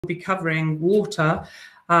be covering water.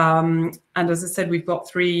 And as I said, we've got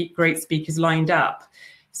three great speakers lined up.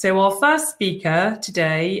 So our first speaker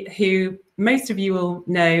today, who most of you will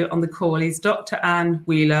know on the call, is Dr. Anne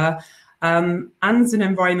Wheeler. Anne's an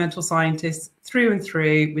environmental scientist through and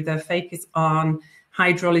through with a focus on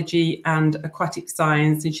hydrology and aquatic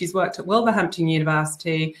science. And she's worked at Wolverhampton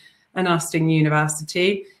University and Aston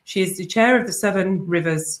University. She is the chair of the Severn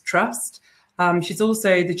Rivers Trust. She's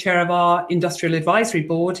also the chair of our Industrial Advisory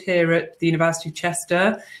Board here at the University of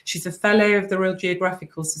Chester. She's a fellow of the Royal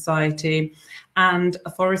Geographical Society and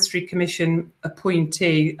a Forestry Commission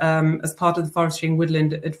appointee as part of the Forestry and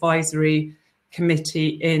Woodland Advisory Committee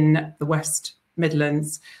in the West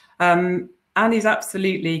Midlands. Anne is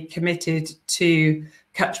absolutely committed to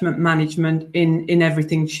catchment management in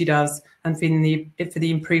everything she does and for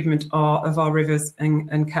the improvement of our rivers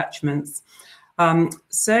and catchments.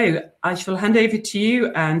 So I shall hand over to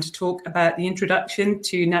you and to talk about the introduction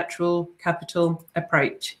to natural capital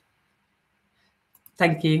approach.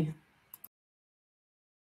 Thank you.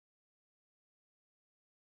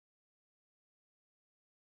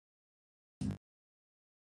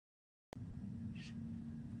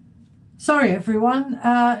 Sorry, everyone.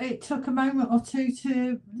 It took a moment or two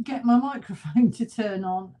to get my microphone to turn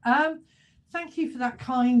on. Thank you for that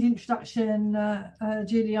kind introduction,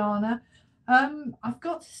 Juliana. I've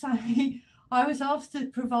got to say, I was asked to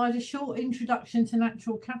provide a short introduction to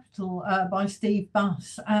natural capital by Steve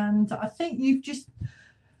Buss, and I think you've just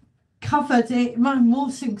covered it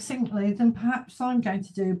more succinctly than perhaps I'm going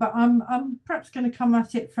to do, but I'm perhaps going to come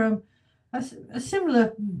at it from a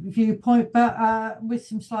similar viewpoint, but with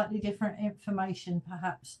some slightly different information,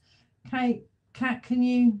 perhaps. Okay, Kat, can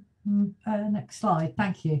you next slide?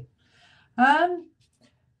 Thank you.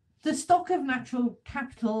 The stock of natural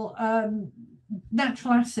capital,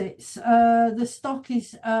 natural assets, the stock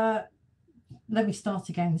is, let me start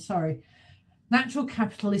again, sorry. Natural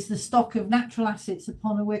capital is the stock of natural assets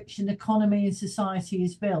upon which an economy and society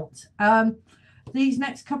is built. These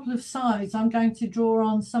next couple of slides, I'm going to draw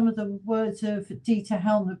on some of the words of Dieter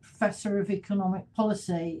Helm, the Professor of Economic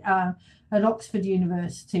Policy at Oxford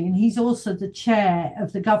University, and he's also the chair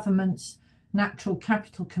of the government's Natural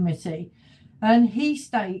Capital Committee. And he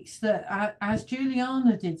states that, as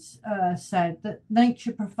Juliana said, that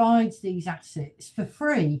nature provides these assets for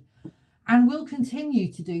free and will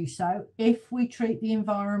continue to do so if we treat the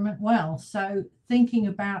environment well. So thinking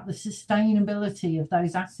about the sustainability of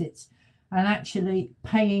those assets and actually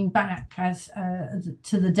paying back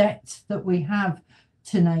to the debt that we have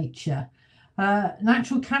to nature.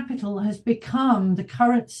 Natural capital has become the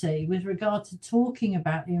currency with regard to talking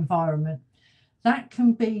about the environment. That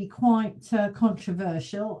can be quite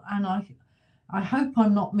controversial, and I hope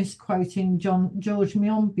I'm not misquoting George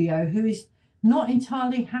Monbiot, who is not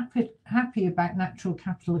entirely happy about natural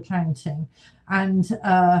capital accounting and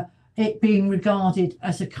it being regarded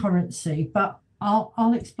as a currency. But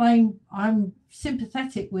I'll explain. I'm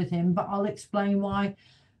sympathetic with him, but I'll explain why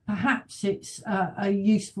perhaps it's a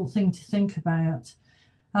useful thing to think about.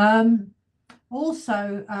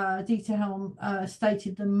 Also, Dieter Helm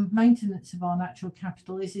stated the maintenance of our natural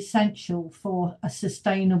capital is essential for a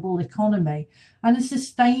sustainable economy and a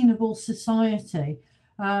sustainable society,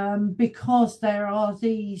 because there are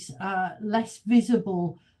these less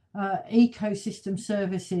visible ecosystem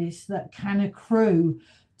services that can accrue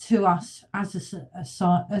to us as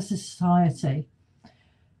a society.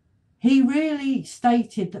 He really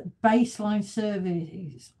stated that baseline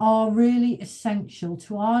surveys are really essential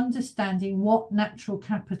to our understanding what natural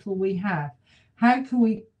capital we have. How can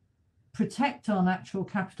we protect our natural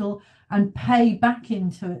capital and pay back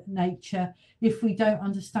into nature if we don't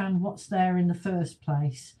understand what's there in the first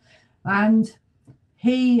place? And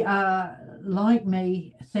he, like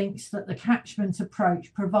me, thinks that the catchment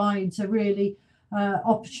approach provides a really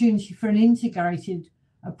opportunity for an integrated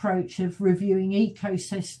approach of reviewing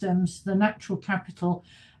ecosystems, the natural capital,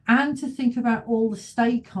 and to think about all the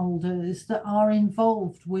stakeholders that are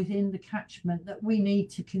involved within the catchment that we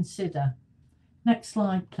need to consider. Next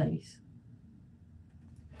slide, please.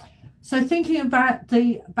 So thinking about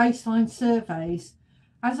the baseline surveys,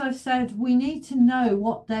 as I've said, we need to know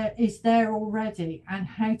what there is there already and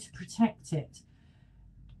how to protect it.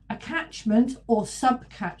 A catchment or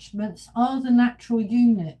sub-catchments are the natural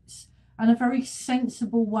units, and a very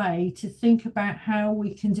sensible way to think about how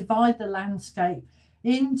we can divide the landscape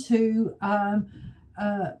into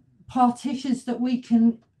partitions that we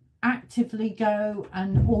can actively go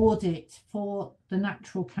and audit for the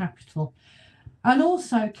natural capital. And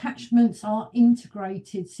also catchments are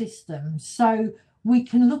integrated systems, so we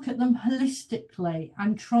can look at them holistically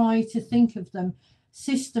and try to think of them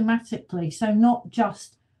systematically, so not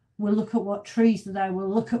just we'll look at what trees are there,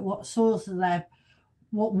 we'll look at what soils are there,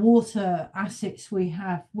 what water assets we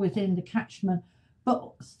have within the catchment,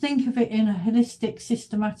 but think of it in a holistic,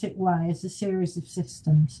 systematic way as a series of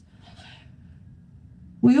systems.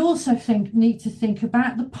 We also need to think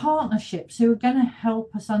about the partnerships who are going to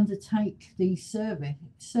help us undertake these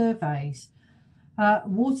surveys.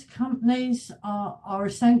 Water companies are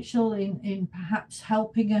essential in perhaps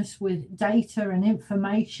helping us with data and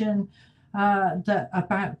information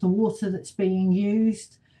about the water that's being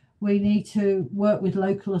used. We need to work with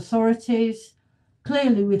local authorities,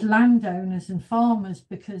 clearly with landowners and farmers,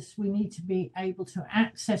 because we need to be able to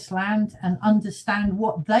access land and understand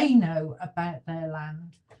what they know about their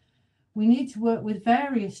land. We need to work with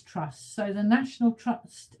various trusts. So the National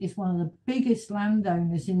Trust is one of the biggest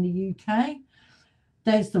landowners in the UK.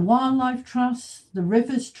 There's the Wildlife Trust, the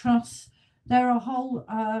Rivers Trust. There are a whole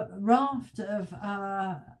raft of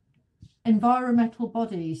environmental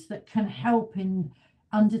bodies that can help in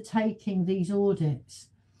undertaking these audits.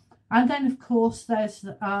 And then, of course, there's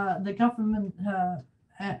the government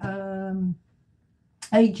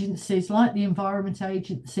agencies like the Environment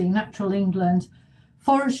Agency, Natural England,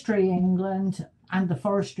 Forestry England and the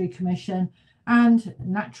Forestry Commission, and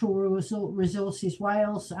Natural Resources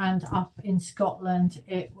Wales, and up in Scotland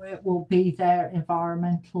it will be their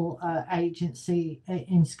environmental agency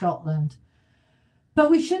in Scotland. But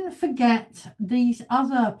we shouldn't forget these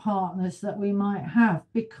other partners that we might have,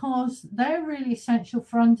 because they're really essential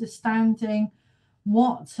for understanding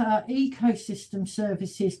what ecosystem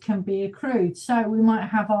services can be accrued. So we might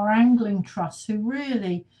have our angling trusts, who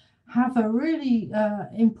really have a really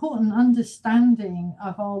important understanding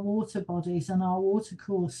of our water bodies and our water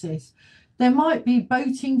courses. There might be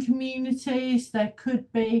boating communities, there could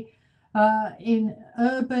be in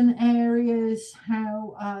urban areas,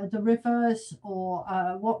 how the rivers or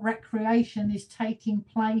what recreation is taking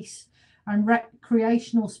place, and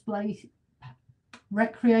recreational space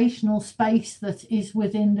that is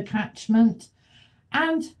within the catchment.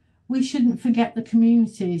 And we shouldn't forget the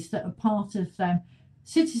communities that are part of them.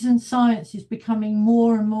 Citizen science is becoming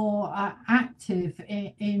more and more active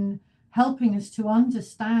in helping us to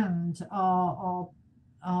understand our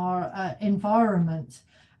environment.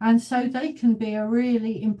 And so they can be a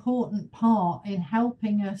really important part in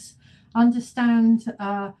helping us understand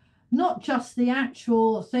not just the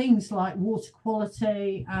actual things like water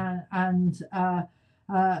quality and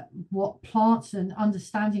what plants, and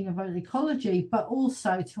understanding of ecology, but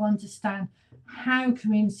also to understand how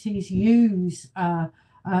communities use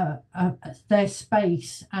their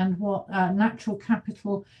space, and what natural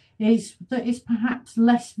capital is that is perhaps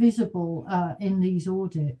less visible in these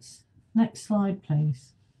audits. Next slide,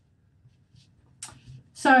 please.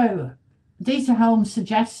 So Dieter Helm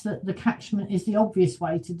suggests that the catchment is the obvious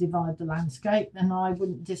way to divide the landscape, and I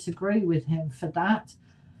wouldn't disagree with him for that.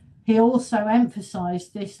 He also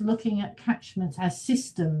emphasised this, looking at catchments as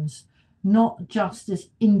systems, not just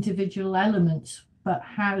as individual elements, but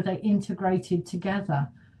how they integrated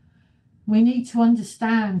together. We need to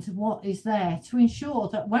understand what is there to ensure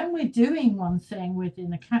that when we're doing one thing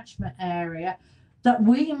within a catchment area that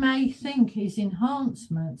we may think is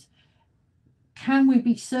enhancement, can we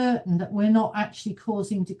be certain that we're not actually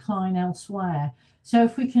causing decline elsewhere? So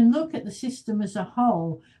if we can look at the system as a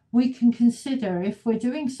whole, we can consider, if we're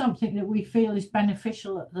doing something that we feel is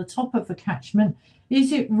beneficial at the top of a catchment,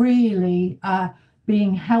 is it really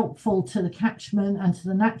being helpful to the catchment and to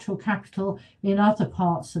the natural capital in other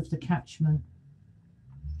parts of the catchment?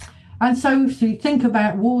 And so if we think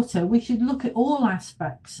about water, we should look at all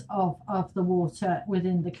aspects of the water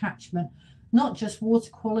within the catchment, not just water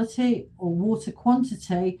quality or water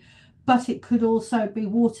quantity, but it could also be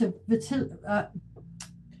water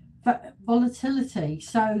volatility,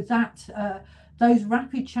 so that those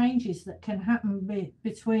rapid changes that can happen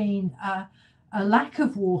between a lack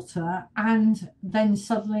of water and then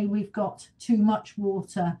suddenly we've got too much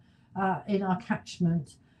water in our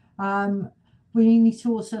catchment. We need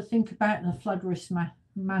to also think about the flood risk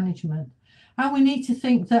management, and we need to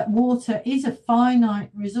think that water is a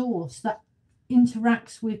finite resource that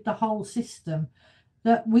interacts with the whole system,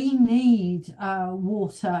 that we need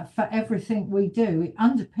water for everything we do. It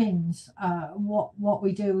underpins what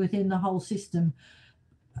we do within the whole system.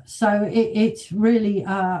 So it's really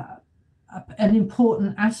an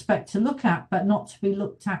important aspect to look at, but not to be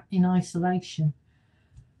looked at in isolation.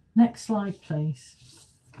 Next slide, please.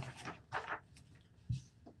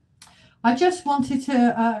 I just wanted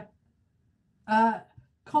to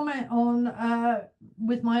comment on,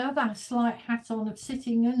 with my other slight hat on of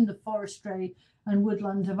sitting in the Forestry and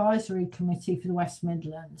Woodland Advisory Committee for the West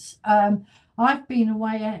Midlands. I've been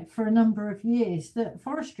away for a number of years, that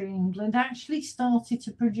Forestry England actually started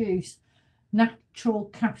to produce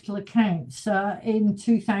natural capital accounts in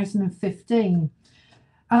 2015.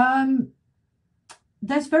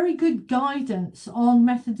 There's very good guidance on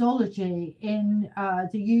methodology in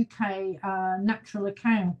the UK Natural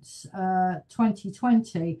Accounts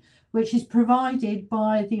 2020, which is provided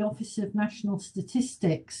by the Office of National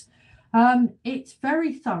Statistics. It's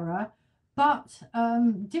very thorough, but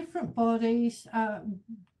different bodies, and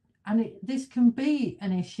this can be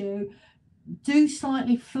an issue, do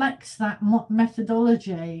slightly flex that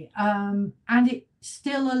methodology, and it's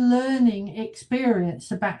still a learning experience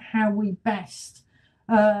about how we best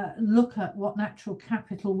look at what natural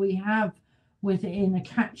capital we have within a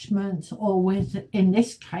catchment, or with, in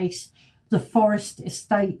this case, the forest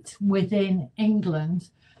estate within England.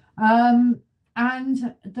 And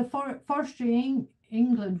the Forestry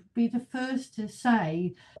England would be the first to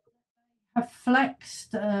say have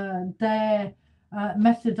flexed their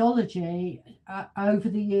methodology over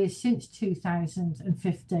the years since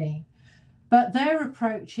 2015. But their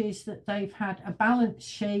approach is that they've had a balance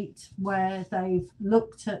sheet where they've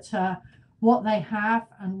looked at what they have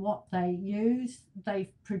and what they use.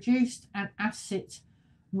 They've produced an asset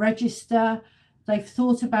register. They've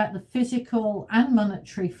thought about the physical and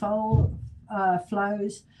monetary flows.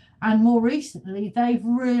 And more recently, they've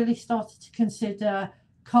really started to consider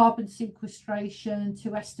carbon sequestration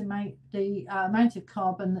to estimate the amount of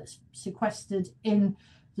carbon that's sequestered in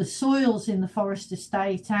the soils in the forest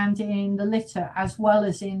estate and in the litter, as well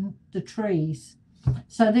as in the trees.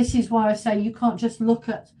 So this is why I say you can't just look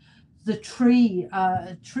at the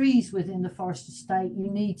trees within the forest estate. You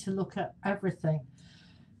need to look at everything.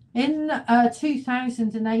 In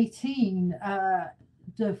 2018,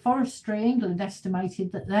 the Forestry England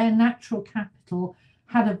estimated that their natural capital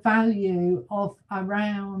had a value of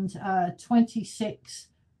around £26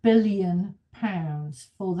 billion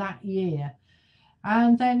for that year.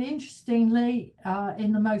 And then interestingly,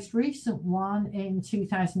 in the most recent one in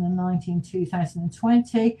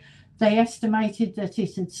 2019-2020, they estimated that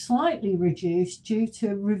it had slightly reduced due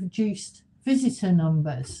to reduced visitor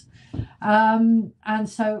numbers. And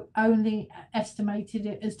so only estimated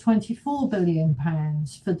it as £24 billion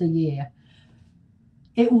for the year.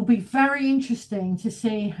 It will be very interesting to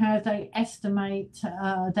see how they estimate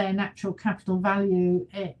their natural capital value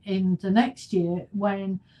in the next year,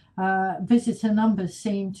 when visitor numbers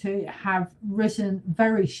seem to have risen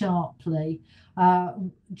very sharply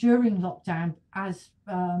during lockdown, as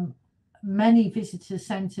many visitor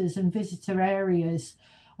centres and visitor areas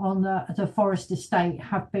on the forest estate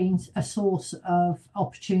have been a source of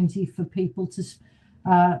opportunity for people to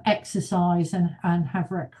exercise and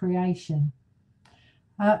have recreation.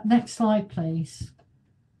 Next slide, please.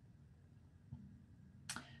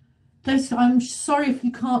 I'm sorry if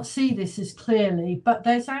you can't see this as clearly, but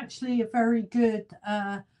there's actually a very good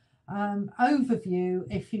overview,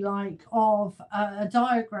 if you like, of a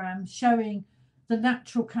diagram showing the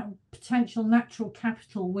potential natural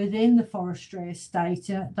capital within the forestry estate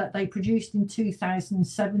that they produced in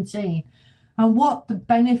 2017, and what the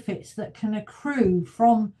benefits that can accrue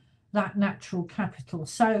from that natural capital.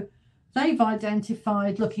 So they've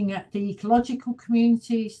identified, looking at the ecological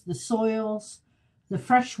communities, the soils, the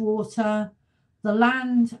fresh water, the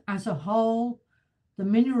land as a whole, the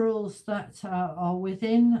minerals that are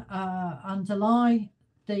within, underlie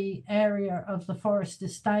the area of the forest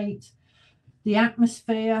estate, the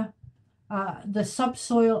atmosphere, the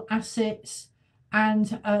subsoil assets,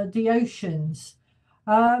 and the oceans.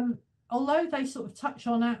 Although they sort of touch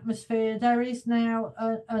on atmosphere, there is now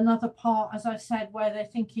another part, as I said, where they're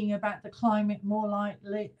thinking about the climate more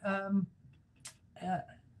likely,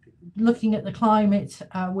 looking at the climate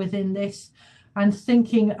within this, and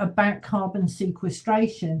thinking about carbon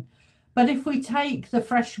sequestration. But if we take the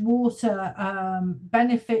freshwater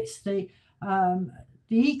benefits, the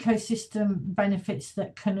ecosystem benefits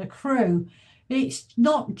that can accrue, it's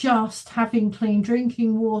not just having clean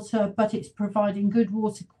drinking water, but it's providing good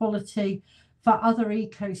water quality for other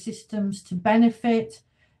ecosystems to benefit.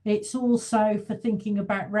 It's also for thinking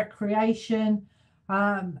about recreation,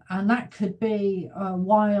 and that could be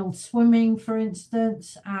wild swimming, for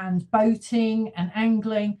instance, and boating and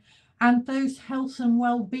angling, and those health and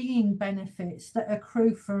well-being benefits that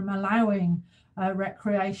accrue from allowing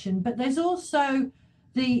recreation. But there's also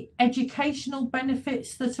the educational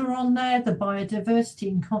benefits that are on there, the biodiversity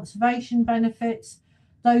and conservation benefits,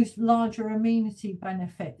 those larger amenity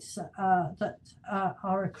benefits that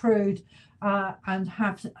are accrued and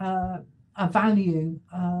have a value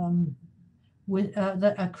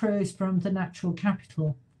that accrues from the natural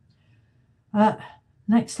capital.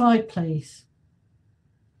 Next slide, please.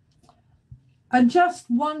 And just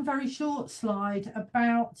one very short slide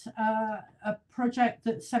about a project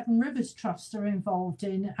that Severn Rivers Trust are involved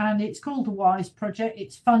in, and it's called the WISE project.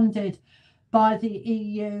 It's funded by the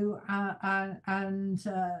EU and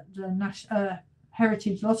the National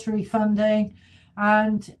Heritage Lottery funding,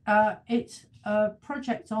 and it's a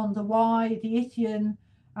project on the Wye, the Ithian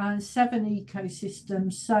and Severn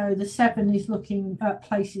ecosystems. So the Severn is looking at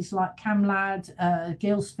places like Camlad,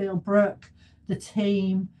 Gilsfield Brook, the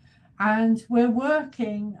Team, and we're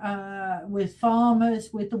working with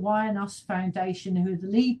farmers, with the Wye and Us Foundation, who are the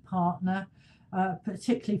lead partner,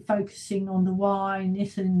 particularly focusing on the Wye and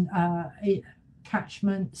Ithian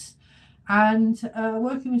catchments, and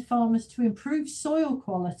working with farmers to improve soil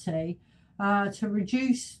quality, to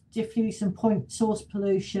reduce diffuse and point source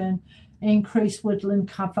pollution, increase woodland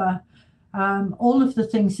cover, all of the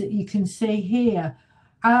things that you can see here.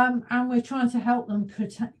 And we're trying to help them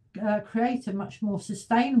create a much more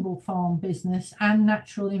sustainable farm business and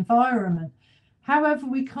natural environment. However,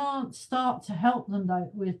 we can't start to help them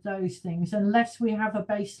with those things unless we have a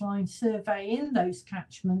baseline survey in those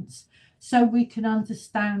catchments, so we can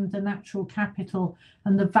understand the natural capital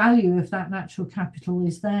and the value of that natural capital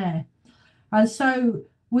is there. And so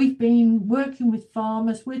we've been working with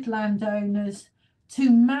farmers, with landowners, to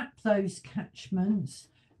map those catchments,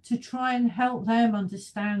 to try and help them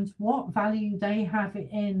understand what value they have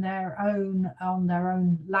in their own, on their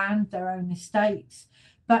own land, their own estates,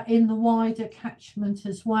 but in the wider catchment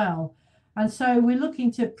as well. And so we're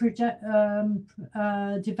looking to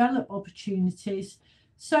develop opportunities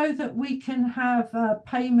so that we can have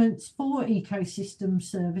payments for ecosystem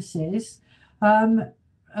services,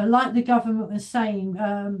 like the government was saying,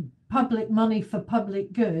 public money for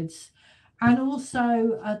public goods, and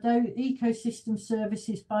also those ecosystem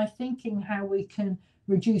services by thinking how we can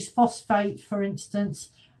reduce phosphate, for instance,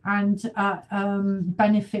 and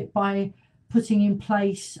benefit by putting in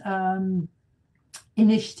place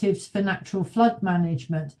initiatives for natural flood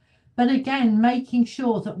management. But again, making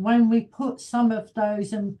sure that when we put some of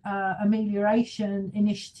those amelioration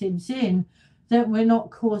initiatives in, that we're not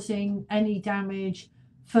causing any damage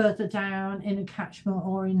further down in a catchment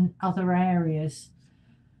or in other areas.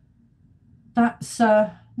 That's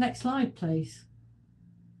next slide, please.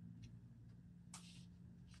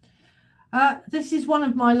 This is one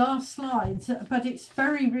of my last slides, but it's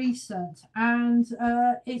very recent, and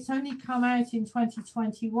it's only come out in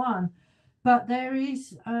 2021. But there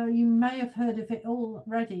is, you may have heard of it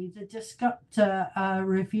already, the Disruptor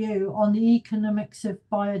review on the economics of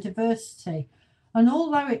biodiversity. And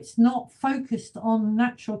although it's not focused on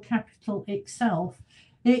natural capital itself,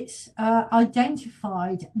 it's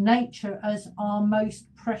identified nature as our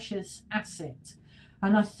most precious asset.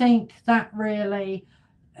 And I think that really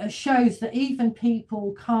shows that even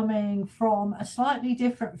people coming from a slightly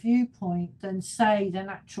different viewpoint than, say, the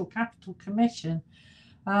Natural Capital Commission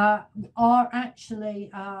are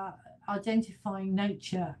actually identifying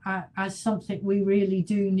nature as something we really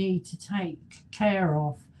do need to take care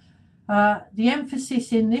of. The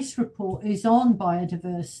emphasis in this report is on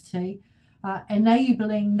biodiversity,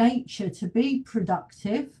 enabling nature to be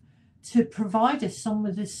productive, to provide us some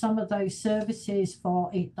of those services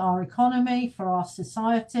for our economy, for our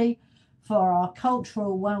society, for our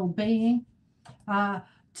cultural well-being,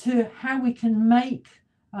 to how we can make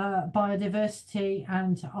biodiversity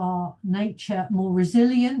and our nature more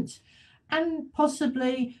resilient, and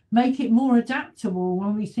possibly make it more adaptable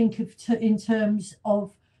when we think of in terms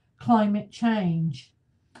of climate change.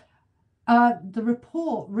 The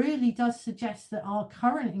report really does suggest that our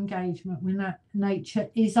current engagement with nature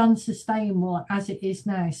is unsustainable as it is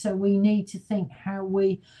now. So we need to think how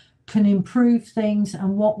we can improve things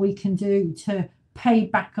and what we can do to pay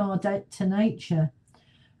back our debt to nature.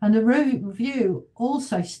 And the review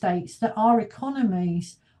also states that our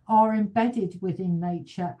economies are embedded within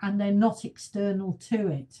nature and they're not external to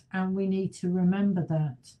it. And we need to remember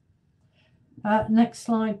that. Next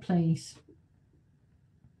slide, please.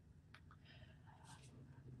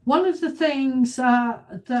 One of the things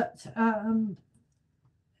that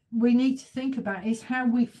we need to think about is how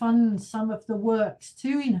we fund some of the works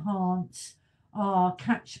to enhance our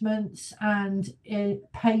catchments and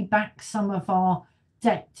pay back some of our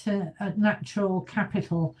debt to natural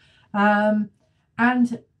capital. And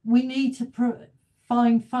we need to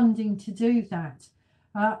find funding to do that.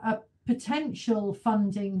 A potential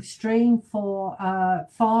funding stream for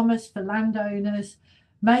farmers, for landowners,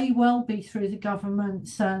 may well be through the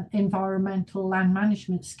government's environmental land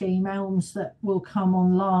management scheme, ELMS, that will come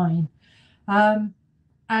online. And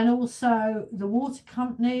also the water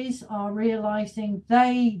companies are realising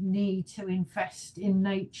they need to invest in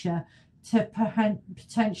nature to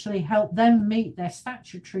potentially help them meet their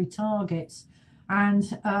statutory targets,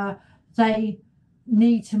 and they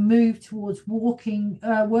need to move towards working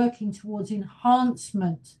towards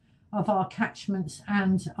enhancement of our catchments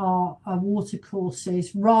and our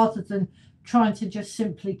watercourses, rather than trying to just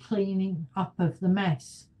simply cleaning up of the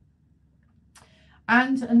mess.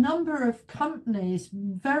 And a number of companies,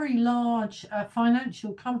 very large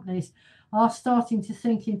financial companies, are starting to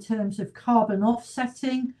think in terms of carbon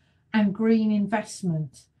offsetting and green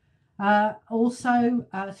investment. Also,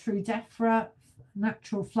 through DEFRA,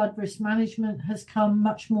 natural flood risk management has come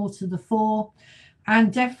much more to the fore,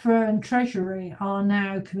 and DEFRA and Treasury are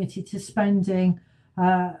now committed to spending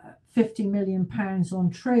 £50 million on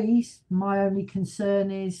trees. My only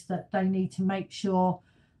concern is that they need to make sure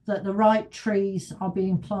that the right trees are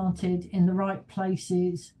being planted in the right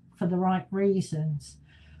places for the right reasons.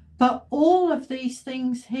 But all of these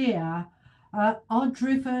things here are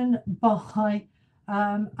driven by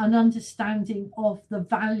an understanding of the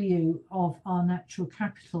value of our natural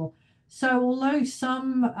capital. So although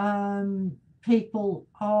some people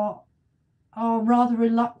are rather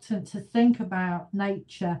reluctant to think about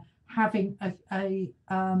nature having a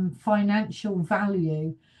financial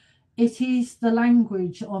value, it is the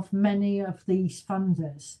language of many of these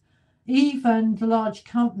funders. Even the large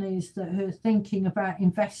companies that are thinking about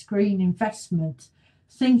green investment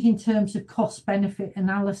think in terms of cost-benefit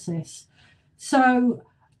analysis. So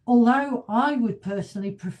although I would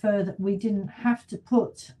personally prefer that we didn't have to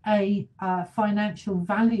put a financial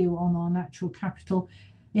value on our natural capital,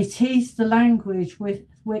 it is the language with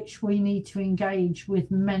which we need to engage with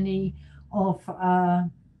many of our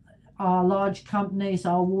large companies,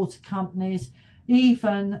 our water companies.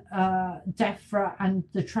 Even DEFRA and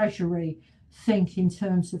the Treasury think in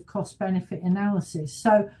terms of cost-benefit analysis.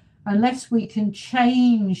 So unless we can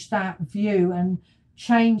change that view and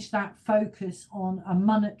change that focus on a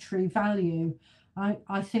monetary value,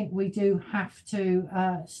 I think we do have to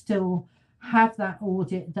still have that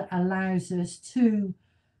audit that allows us to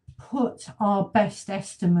put our best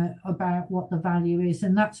estimate about what the value is.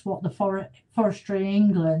 And that's what the Forestry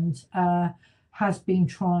England has been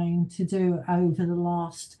trying to do over the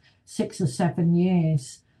last 6 or 7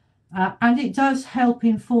 years. And it does help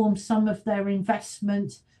inform some of their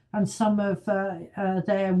investment and some of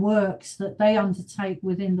their works that they undertake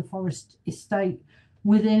within the forest estate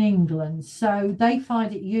within England. So they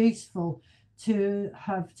find it useful to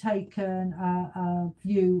have taken a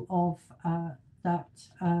view of that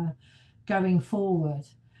going forward.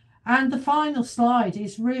 And the final slide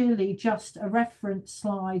is really just a reference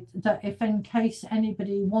slide that, if in case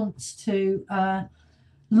anybody wants to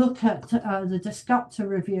look at the Discupta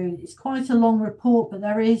review, it's quite a long report, but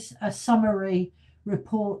there is a summary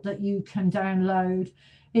report that you can download.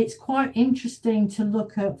 It's quite interesting to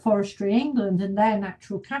look at Forestry England and their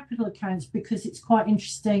natural capital accounts, because it's quite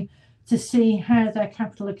interesting to see how their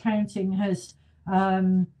capital accounting has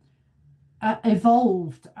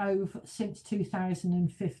evolved over since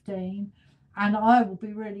 2015, and I will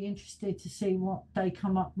be really interested to see what they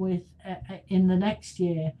come up with in the next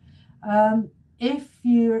year. If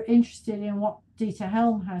you're interested in what Dieter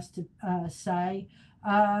Helm has to say,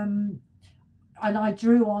 and I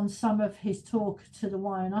drew on some of his talk to the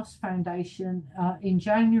Why and Us Foundation in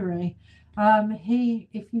January,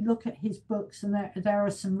 if you look at his books, and there are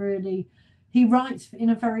some really, he writes in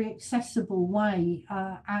a very accessible way,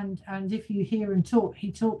 and if you hear him talk,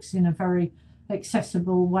 he talks in a very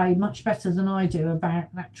accessible way, much better than I do,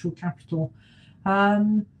 about natural capital.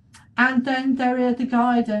 And then there are the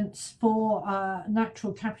guidance for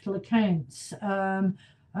natural capital accounts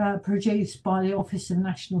produced by the Office of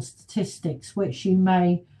National Statistics, which you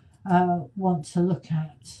may want to look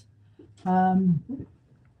at.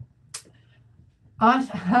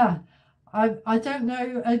 I don't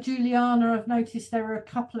know, Juliana, I've noticed there are a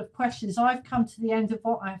couple of questions. I've come to the end of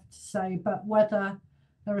what I have to say, but whether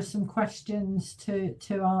there are some questions to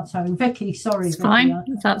answer. Vicky, sorry. It's Vicky, fine.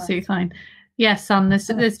 It's absolutely fine. Yes, Sam,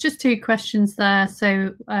 there's just 2 questions there.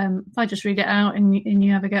 So if I just read it out and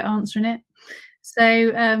you have a go at answering it.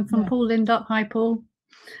 So from Paul Lindop. Hi, Paul.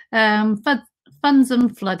 Funds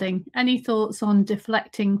and flooding. Any thoughts on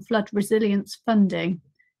deflecting flood resilience funding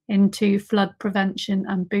into flood prevention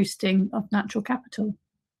and boosting of natural capital?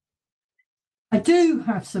 I do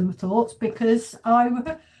have some thoughts, because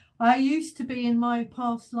I used to be, in my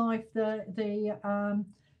past life, the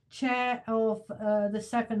chair of the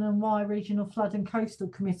Severn and Wye Regional Flood and Coastal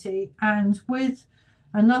Committee, and with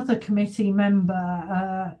another committee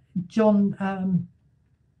member, John,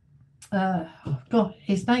 God,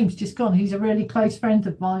 his name's just gone, he's a really close friend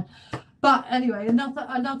of mine. But anyway,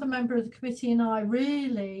 another member of the committee and I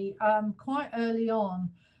really quite early on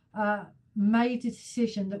made a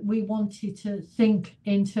decision that we wanted to think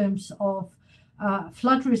in terms of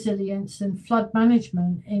flood resilience and flood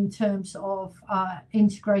management in terms of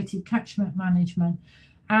integrated catchment management.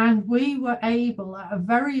 And we were able at a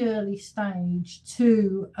very early stage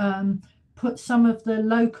to put some of the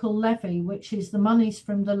local levy, which is the monies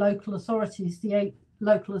from the local authorities, the 8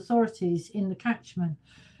 local authorities in the catchment,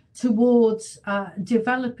 towards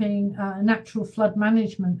developing a natural flood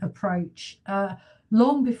management approach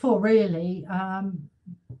long before really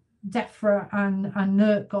DEFRA and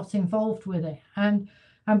NERC got involved with it. And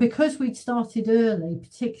because we'd started early,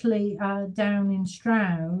 particularly down in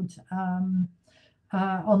Stroud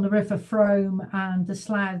on the River Frome and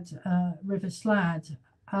the River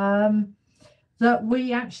Slad, that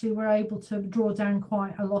we actually were able to draw down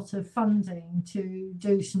quite a lot of funding to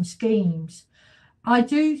do some schemes. I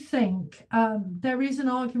do think there is an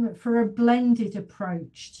argument for a blended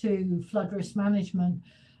approach to flood risk management.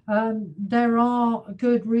 There are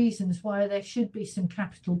good reasons why there should be some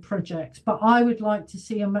capital projects, but I would like to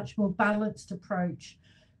see a much more balanced approach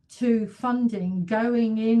to funding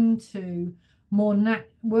going into more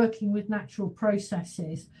working with natural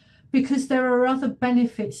processes, because there are other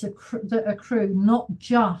benefits that accrue, not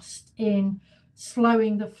just in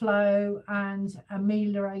slowing the flow and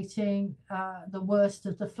ameliorating the worst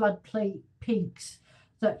of the flood peaks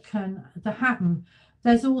that happen.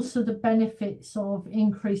 There's also the benefits of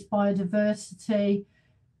increased biodiversity,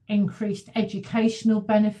 increased educational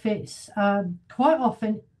benefits, quite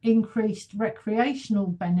often increased recreational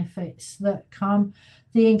benefits that come,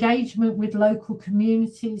 the engagement with local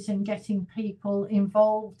communities and getting people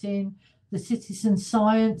involved in the citizen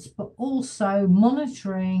science, but also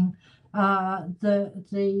monitoring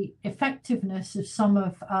the effectiveness of some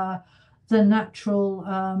of the natural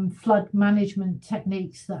flood management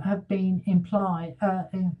techniques that have been implied.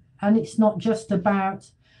 And it's not just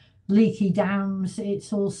about leaky dams,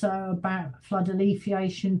 it's also about flood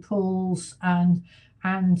alleviation pools and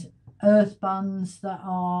earth bunds that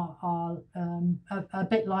are a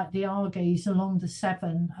bit like the Argies along the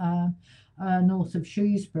Severn north of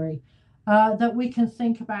Shrewsbury. That we can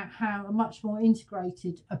think about how a much more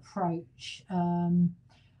integrated approach.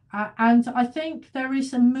 And I think there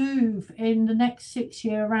is a move in the next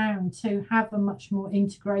 6-year round to have a much more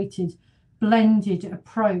integrated, blended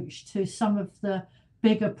approach to some of the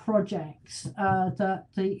bigger projects that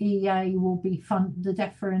the EA will be the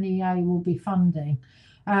DEFRA and EA will be funding.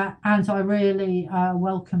 And I really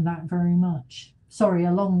welcome that very much. Sorry,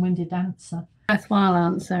 a long-winded answer. Worthwhile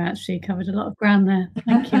answer, actually covered a lot of ground there.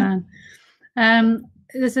 Thank you, Anne.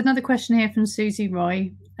 There's another question here from Susie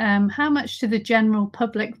Roy. How much do the general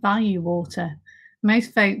public value water?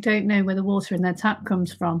 Most folk don't know where the water in their tap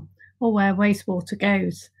comes from or where wastewater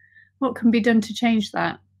goes. What can be done to change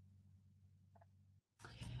that?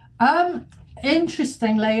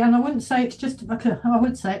 Interestingly, and I wouldn't say it's just, I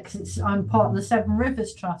would say it because I'm part of the Severn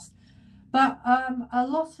Rivers Trust, but a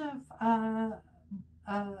lot of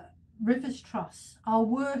Rivers Trusts are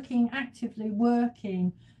actively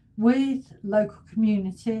working with local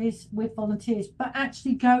communities, with volunteers, but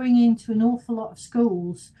actually going into an awful lot of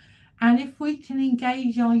schools. And if we can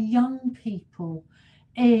engage our young people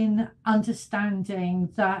in understanding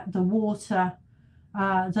that the water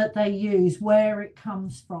that they use, where it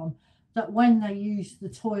comes from, that when they use the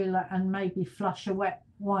toilet and maybe flush a wet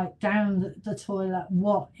wipe down the toilet,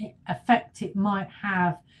 what effect it might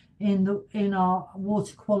have in our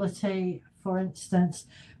water quality, for instance,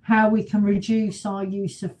 how we can reduce our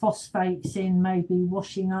use of phosphates in maybe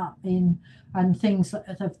washing up in and things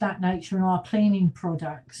of that nature in our cleaning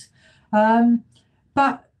products.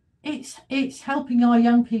 But it's helping our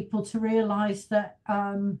young people to realise that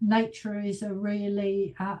nature is a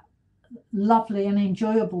really lovely and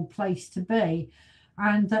enjoyable place to be,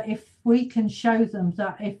 and that if we can show them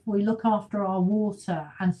that if we look after our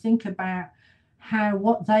water and think about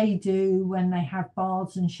what they do when they have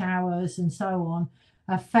baths and showers and so on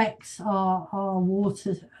affects our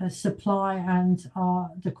water supply and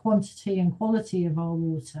the quantity and quality of our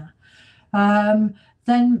water,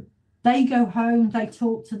 then they go home, they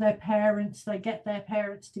talk to their parents, they get their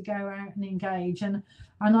parents to go out and engage. And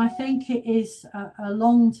I think it is a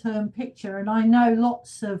long-term picture. And I know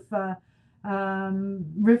lots of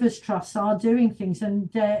Rivers Trusts are doing things. And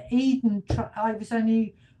Eden, I was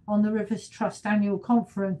only on the Rivers Trust annual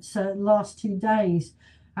conference last 2 days.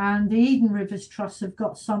 And the Eden Rivers Trust have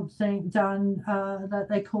got something done that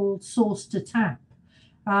they call Source to Tap.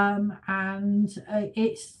 And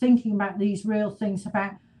it's thinking about these real things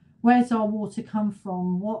about where's our water come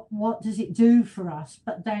from? What does it do for us?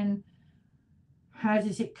 But then how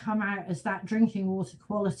does it come out as that drinking water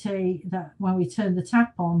quality that when we turn the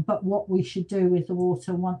tap on, but what we should do with the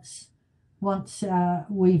water once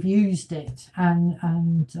we've used it,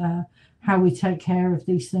 and how we take care of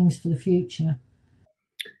these things for the future.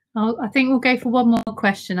 I think we'll go for one more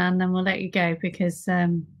question, and then we'll let you go, because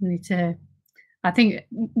we need to. I think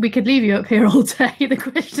we could leave you up here all day. The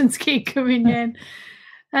questions keep coming in.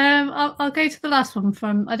 I'll go to the last one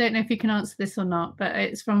from, I don't know if you can answer this or not, but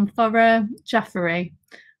it's from Farah Jaffari.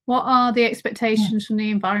 What are the expectations from the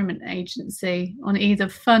Environment Agency on either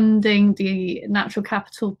funding the natural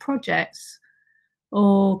capital projects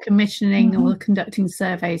or commissioning or conducting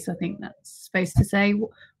surveys? I think that's supposed to say.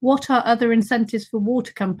 What are other incentives for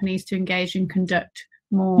water companies to engage and conduct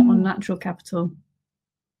more on natural capital?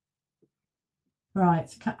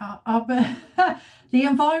 Right. The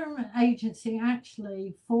Environment Agency,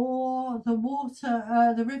 actually, for the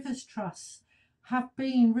water, the Rivers Trusts have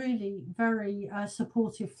been really very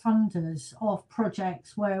supportive funders of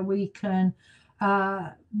projects where we can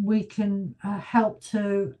help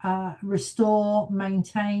to restore,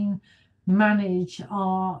 maintain, manage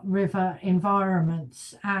our river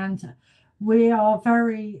environments. And we are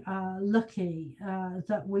very lucky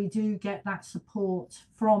that we do get that support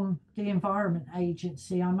from the Environment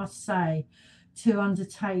Agency, I must say, to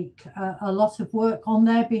undertake a lot of work on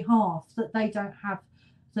their behalf, that they don't have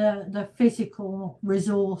the physical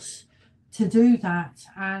resource to do that.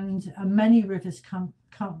 And many rivers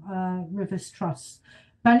Rivers Trusts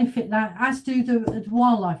benefit that, as do the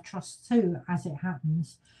wildlife trusts too, as it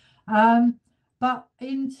happens. But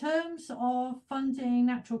in terms of funding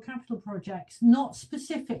natural capital projects, not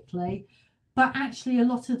specifically, but actually a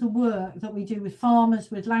lot of the work that we do with farmers,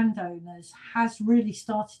 with landowners, has really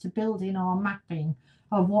started to build in our mapping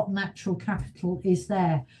of what natural capital is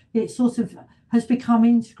there. It sort of has become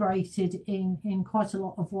integrated in quite a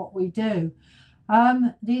lot of what we do.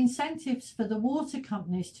 The incentives for the water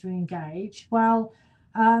companies to engage, well,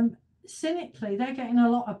 cynically, they're getting a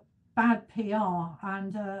lot of bad PR,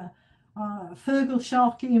 and Fergal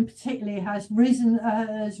Sharkey in particular has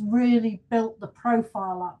really built the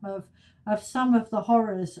profile up of some of the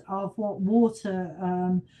horrors of what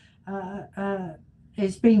water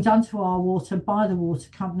is being done to our water by the water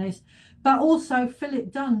companies. But also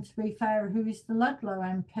Philip Dunn, to be fair, who is the Ludlow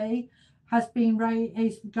MP,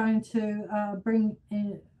 is going to bring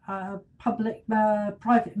in a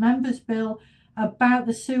private members bill about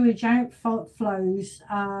the sewage outflows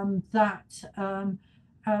that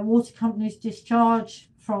water companies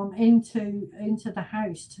discharge from into the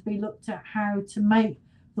house, to be looked at how to make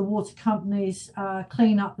the water companies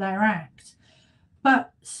clean up their act.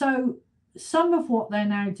 But so some of what they're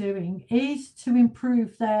now doing is to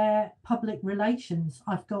improve their public relations.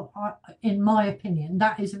 In my opinion,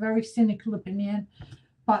 that is a very cynical opinion,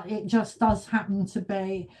 but it just does happen to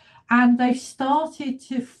be. And they've started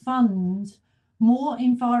to fund more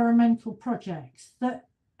environmental projects that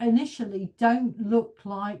initially don't look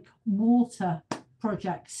like water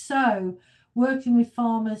projects. So working with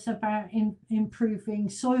farmers about improving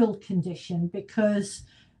soil condition, because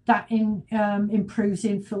that improves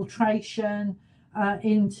infiltration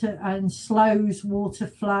and slows water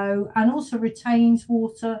flow, and also retains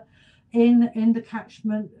water in the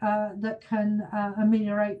catchment that can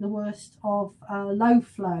ameliorate the worst of low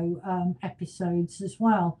flow episodes as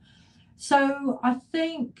well. So I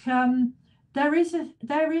think there is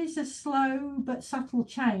a slow but subtle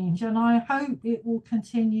change, and I hope it will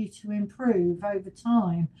continue to improve over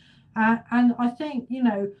time. And I think,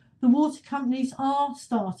 the water companies are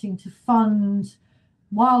starting to fund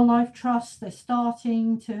wildlife trusts. They're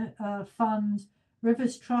starting to fund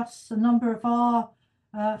rivers trusts. A number of our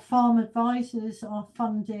farm advisors are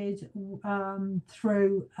funded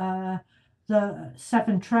through the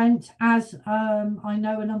Severn Trent, as I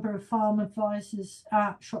know a number of farm advisors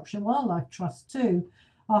at Shropshire Wildlife Trust too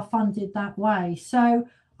are funded that way. So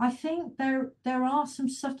I think there are some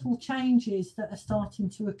subtle changes that are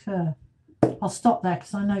starting to occur. I'll stop there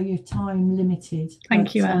because I know you're time limited.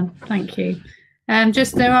 Thank you, Anne. Thank you.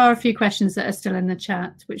 Just there are a few questions that are still in the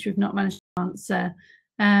chat which we've not managed to answer.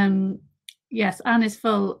 Yes, Anne is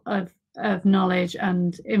full of knowledge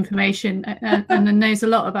and information and knows a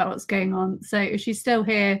lot about what's going on. So if she's still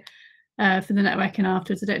here for the networking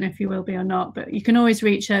afterwards, I don't know if you will be or not, but you can always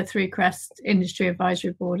reach her through CREST Industry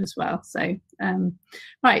Advisory Board as well. So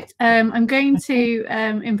right, I'm going to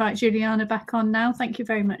invite Juliana back on now. Thank you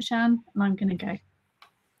very much, Anne, and I'm going to go.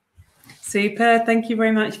 Super. Thank you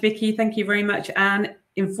very much, Vicky. Thank you very much, Anne.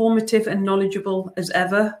 Informative and knowledgeable as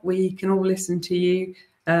ever. We can all listen to you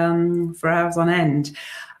for hours on end.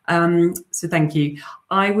 So thank you.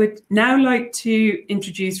 I would now like to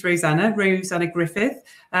introduce Rosanna Griffiths.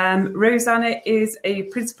 Rosanna is a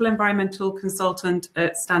principal environmental consultant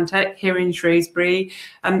at Stantec here in Shrewsbury.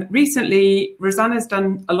 Recently, Rosanna's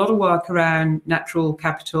done a lot of work around natural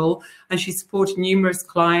capital, and she's supported numerous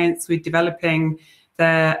clients with developing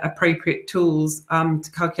their appropriate tools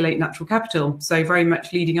to calculate natural capital. So very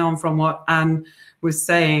much leading on from what Anne was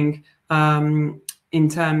saying, in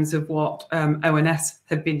terms of what ONS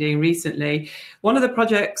have been doing recently. One of the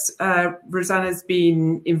projects Rosanna's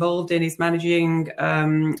been involved in is managing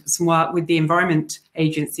some work with the Environment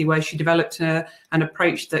Agency, where she developed an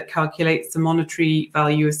approach that calculates the monetary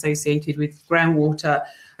value associated with groundwater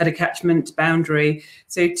at a catchment boundary.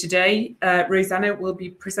 So today, Rosanna will be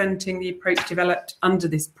presenting the approach developed under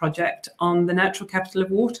this project on the natural capital of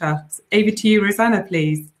water. Over to you, Rosanna,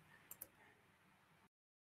 please.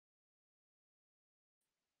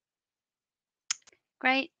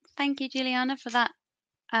 Great. Thank you, Juliana, for that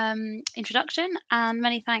introduction, and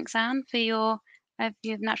many thanks, Anne, for your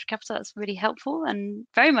overview of natural capital. That's really helpful and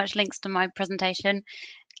very much links to my presentation,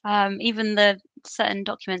 even the certain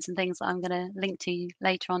documents and things that I'm going to link to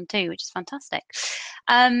later on too, which is fantastic.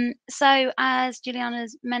 So as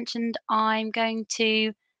Juliana's mentioned, I'm going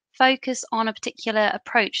to focus on a particular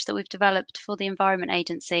approach that we've developed for the Environment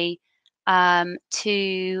Agency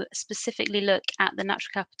to specifically look at the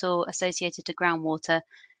natural capital associated to groundwater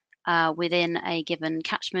within a given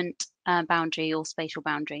catchment boundary or spatial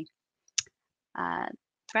boundary.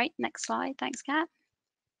 Great, next slide, thanks, Kat.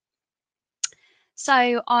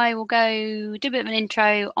 So I will go do a bit of an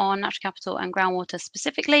intro on natural capital and groundwater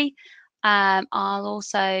specifically. I'll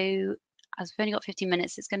also, as we've only got 15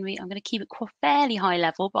 minutes, I'm going to keep it fairly high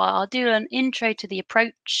level, but I'll do an intro to the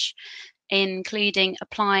approach, including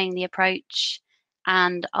applying the approach,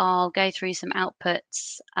 and I'll go through some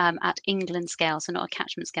outputs at England scale, so not a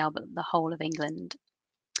catchment scale, but the whole of England.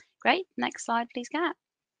 Great, next slide, please, Kat.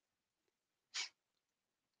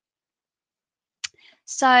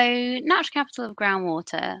 So natural capital of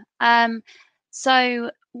groundwater.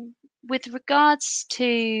 So with regards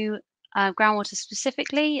to groundwater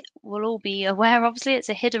specifically, we'll all be aware, obviously, it's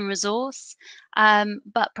a hidden resource,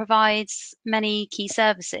 but provides many key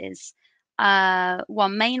services.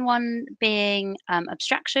 One main one being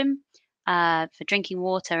abstraction for drinking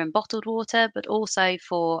water and bottled water, but also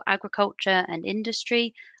for agriculture and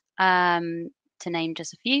industry, to name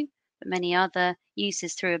just a few, but many other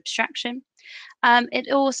uses through abstraction.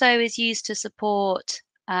 It also is used to support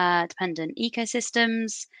dependent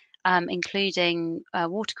ecosystems, including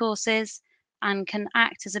watercourses, and can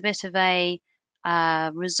act as a bit of a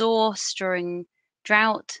resource during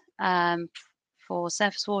drought for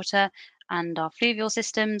surface water and our fluvial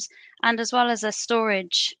systems, and as well as a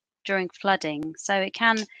storage during flooding. So it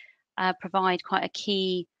can provide quite a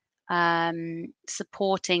key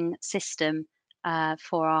supporting system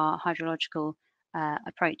for our hydrological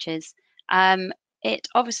approaches. It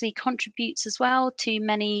obviously contributes as well to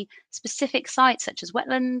many specific sites such as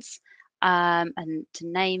wetlands, and to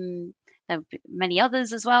name, there will be many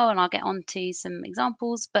others as well, and I'll get on to some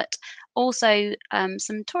examples, but also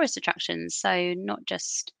some tourist attractions. So not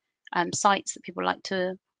just sites that people like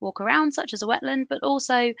to walk around, such as a wetland, but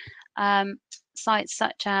also sites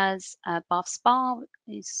such as Bath Spa,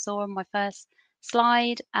 you saw on my first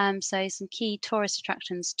slide. So some key tourist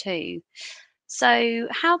attractions too. So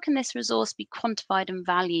how can this resource be quantified and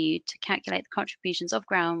valued to calculate the contributions of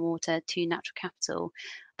groundwater to natural capital?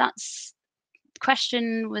 That's the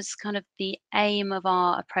question, was kind of the aim of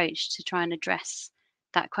our approach to try and address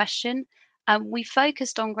that question. We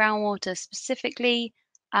focused on groundwater specifically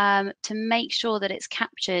to make sure that it's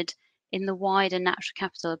captured in the wider natural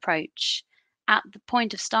capital approach. At the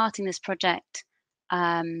point of starting this project,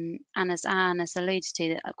 and as Anne has alluded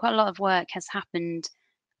to, quite a lot of work has happened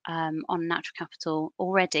on natural capital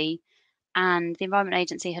already, and the Environment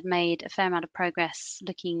Agency had made a fair amount of progress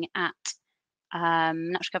looking at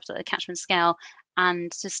natural capital at the catchment scale,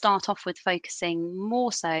 and to start off with focusing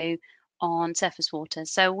more so on surface water.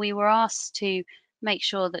 So we were asked to make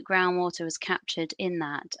sure that groundwater was captured in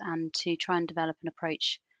that, and to try and develop an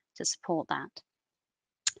approach to support that.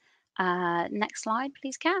 Next slide,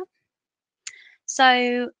 please, Kat.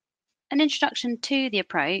 So an introduction to the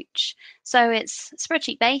approach. So it's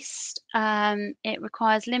spreadsheet based. It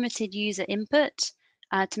requires limited user input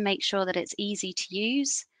to make sure that it's easy to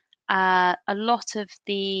use. A lot of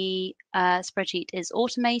the spreadsheet is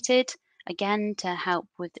automated, again, to help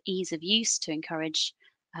with ease of use, to encourage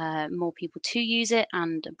more people to use it,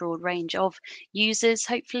 and a broad range of users,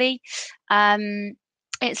 hopefully.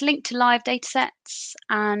 It's linked to live data sets,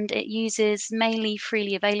 and it uses mainly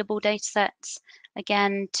freely available data sets,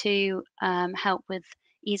 again, to help with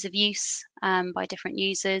ease of use by different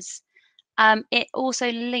users. It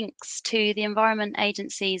also links to the Environment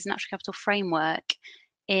Agency's Natural Capital Framework,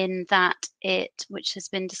 in that it, which has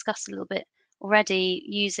been discussed a little bit already,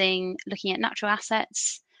 looking at natural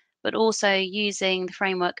assets, but also using the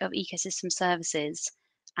framework of ecosystem services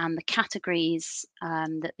and the categories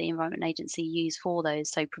that the Environment Agency use for those,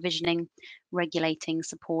 so provisioning, regulating,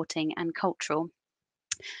 supporting, and cultural.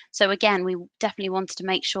 So again, we definitely wanted to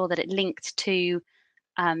make sure that it linked to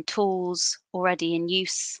tools already in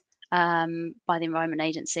use by the Environment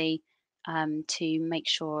Agency, to make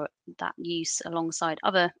sure that use alongside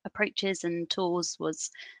other approaches and tools was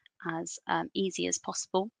as easy as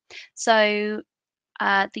possible. So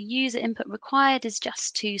the user input required is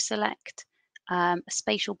just to select a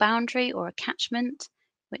spatial boundary or a catchment,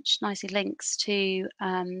 which nicely links to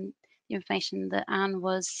the information that Anne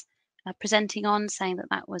was presenting on, saying that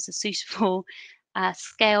that was a suitable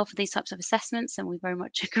scale for these types of assessments, and we very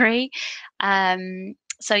much agree.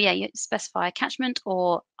 So yeah, you specify a catchment,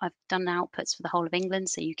 or I've done outputs for the whole of England,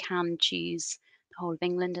 so you can choose the whole of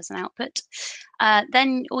England as an output.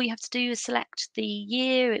 Then all you have to do is select the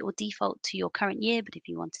year. It will default to your current year, but if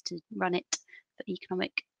you wanted to run it for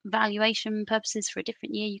economic valuation purposes for a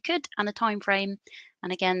different year, you could, and a time frame.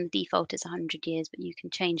 And again, the default is 100 years, but you can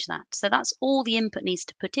change that. So that's all the input needs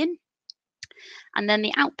to put in. And then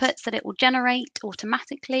the outputs that it will generate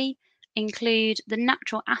automatically include the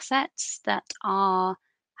natural assets that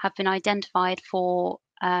have been identified for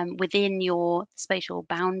within your spatial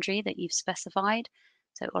boundary that you've specified.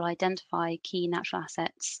 So it will identify key natural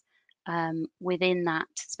assets within that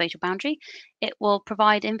spatial boundary. It will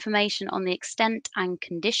provide information on the extent and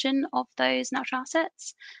condition of those natural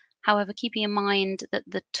assets. However, keeping in mind that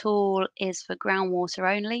the tool is for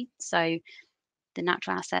groundwater only, so the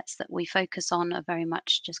natural assets that we focus on are very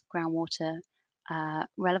much just groundwater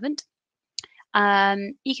relevant.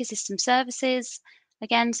 Ecosystem services,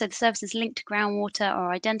 again, so the services linked to groundwater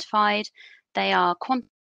are identified. They are quantified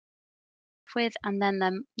with, and then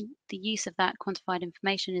the use of that quantified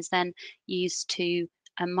information is then used to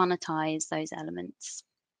monetize those elements.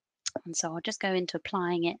 And so I'll just go into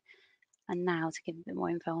applying it, and now to give a bit more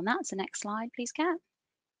info on that. So next slide, please, Kat.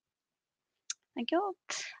 Thank you.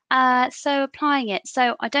 So applying it.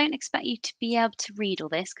 So I don't expect you to be able to read all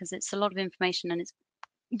this because it's a lot of information and it's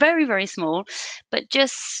very, very small, but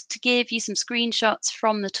just to give you some screenshots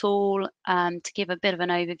from the tool, to give a bit of an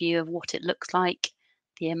overview of what it looks like,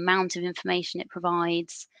 the amount of information it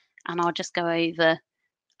provides, and I'll just go over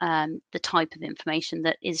the type of information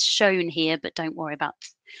that is shown here, but don't worry about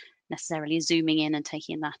necessarily zooming in and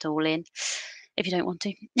taking that all in if you don't want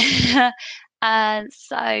to.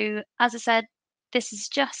 So as I said, this is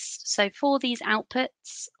just, so for these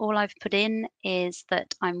outputs, all I've put in is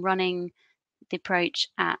that I'm running the approach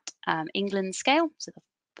at England scale, so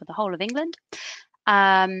for the whole of England.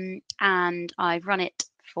 And I've run it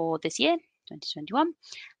for this year, 2021,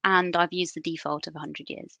 and I've used the default of 100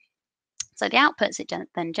 years. So the outputs it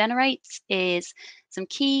then generates is some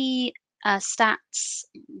key stats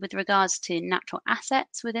with regards to natural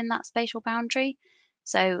assets within that spatial boundary.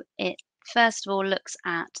 So it first of all looks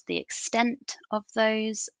at the extent of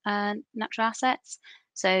those natural assets.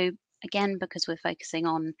 So again, because we're focusing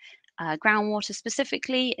on groundwater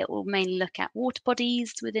specifically, it will mainly look at water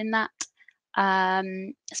bodies within that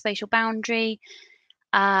spatial boundary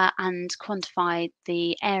and quantify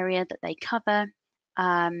the area that they cover.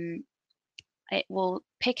 It will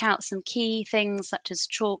pick out some key things such as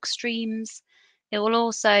chalk streams. It will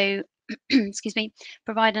also, excuse me,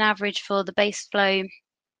 provide an average for the base flow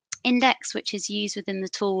index, which is used within the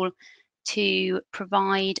tool to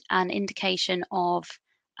provide an indication of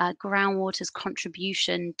groundwater's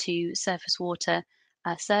contribution to surface water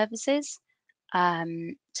services.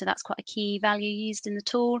 So that's quite a key value used in the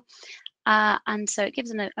tool. And so it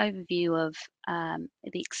gives an overview of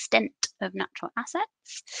the extent of natural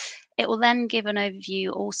assets. It will then give an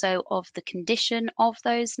overview also of the condition of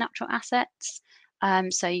those natural assets.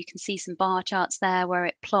 So you can see some bar charts there where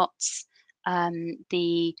it plots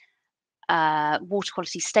the water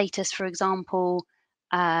quality status, for example,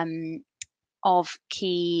 of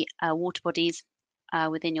key water bodies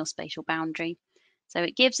within your spatial boundary. So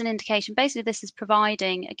it gives an indication. Basically, this is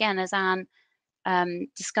providing, again, as Anne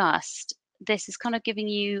discussed, this is kind of giving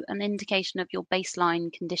you an indication of your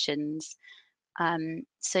baseline conditions.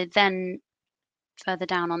 So then further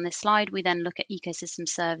down on this slide, we then look at ecosystem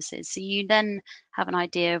services. So you then have an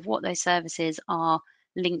idea of what those services are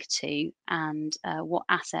linked to and what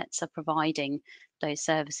assets are providing those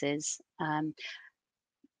services.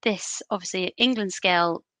 this obviously England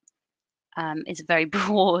scale is a very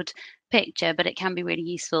broad picture, but it can be really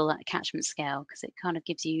useful at catchment scale because it kind of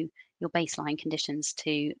gives you your baseline conditions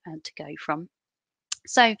to go from.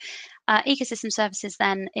 So ecosystem services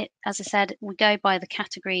then, as I said, we go by the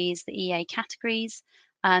categories, the EA categories.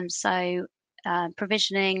 So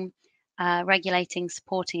provisioning, regulating,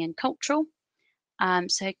 supporting and cultural.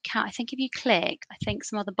 So I think if you click, I think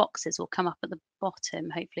some other boxes will come up at the bottom.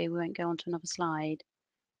 Hopefully we won't go on to another slide.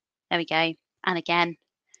 There we go. And again,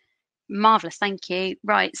 marvelous, thank you.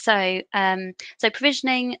 Right, so so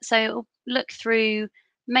provisioning, so look through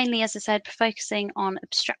mainly, as I said, focusing on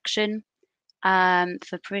abstraction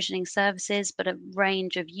for provisioning services, but a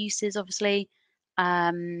range of uses obviously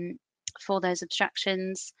for those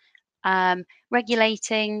abstractions.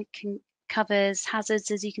 Regulating covers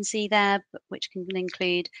hazards, as you can see there, which can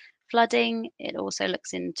include flooding. It also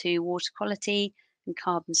looks into water quality and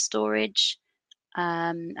carbon storage.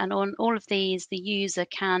 And on all of these, the user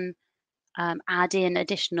can add in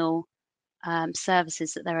additional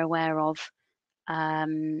services that they're aware of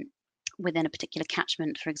within a particular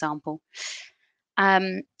catchment, for example.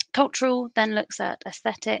 Cultural then looks at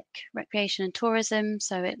aesthetic, recreation and tourism.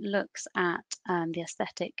 So it looks at the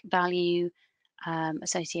aesthetic value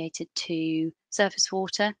associated to surface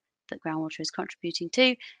water that groundwater is contributing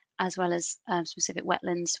to, as well as specific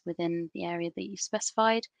wetlands within the area that you've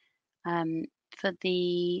specified. For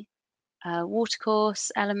the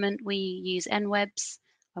watercourse element, we use NWebs.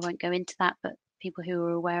 I won't go into that, but people who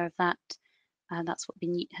are aware of that, that's what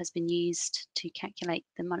has been used to calculate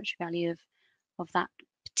the monetary value of that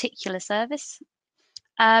particular service.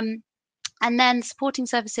 And then supporting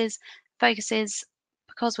services focuses,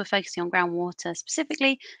 because we're focusing on groundwater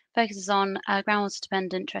specifically, focuses on groundwater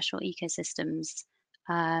dependent terrestrial ecosystems,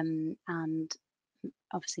 and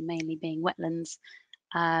obviously mainly being wetlands.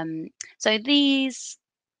 So these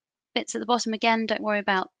bits at the bottom, again, don't worry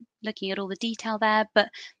about looking at all the detail there, but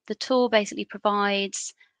the tool basically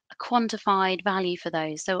provides a quantified value for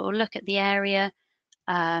those. So it will look at the area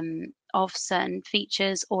of certain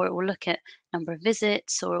features, or it will look at number of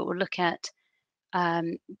visits, or it will look at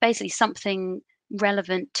basically something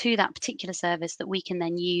relevant to that particular service that we can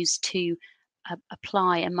then use to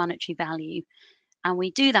apply a monetary value. And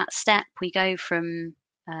we do that step, we go from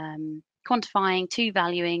quantifying to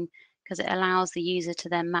valuing, because it allows the user to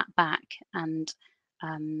then map back and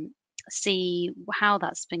see how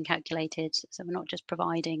that's been calculated. So we're not just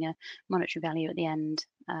providing a monetary value at the end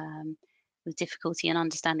with difficulty in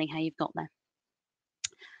understanding how you've got there.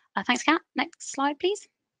 Thanks, Kat. Next slide, please.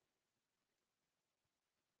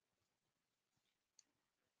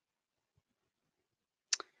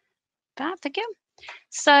 Fab, thank you.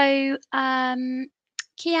 So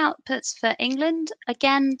key outputs for England,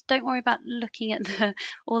 again, don't worry about looking at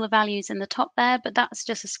all the values in the top there, but that's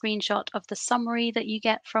just a screenshot of the summary that you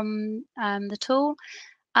get from the tool.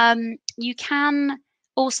 You can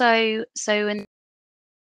also, so in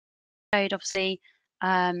code, obviously,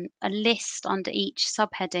 a list under each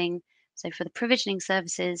subheading. So for the provisioning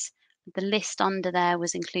services, the list under there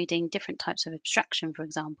was including different types of abstraction, for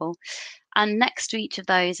example. And next to each of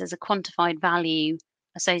those is a quantified value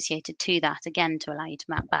associated to that, again, to allow you to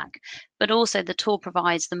map back. But also the tool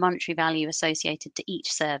provides the monetary value associated to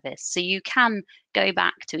each service. So you can go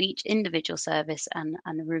back to each individual service and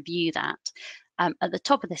review that. At the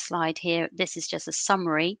top of this slide here, this is just a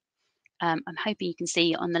summary. I'm hoping you can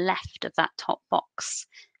see on the left of that top box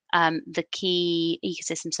the key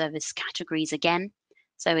ecosystem service categories again.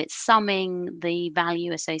 So it's summing the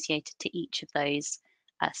value associated to each of those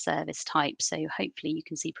service types. So hopefully you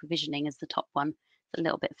can see provisioning as the top one. It's a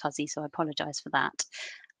little bit fuzzy, so I apologise for that.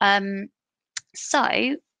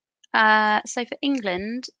 So for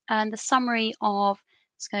England, the summary of,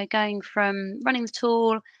 so going from running the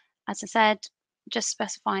tool, as I said, just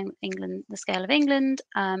specifying England, the scale of England,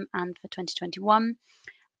 and for 2021,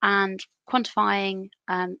 and quantifying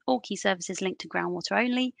all key services linked to groundwater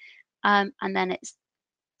only, and then it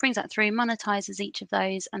brings that through, monetizes each of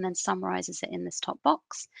those, and then summarizes it in this top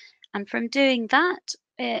box. And from doing that,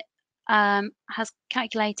 it has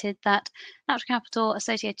calculated that natural capital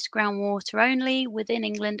associated to groundwater only within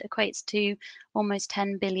England equates to almost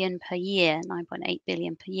 10 billion per year, 9.8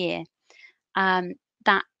 billion per year.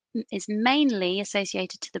 That is mainly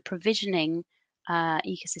associated to the provisioning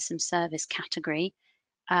ecosystem service category,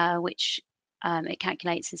 which it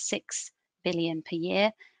calculates as 6 billion per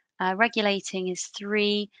year. Regulating is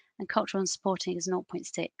 3, and cultural and supporting is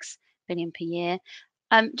 0.6 billion per year.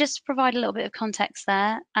 Just to provide a little bit of context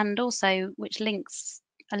there, and also which links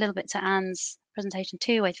a little bit to Anne's presentation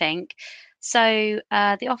too, I think. So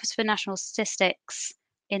the Office for National Statistics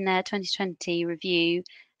in their 2020 review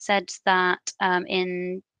said that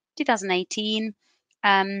in 2018,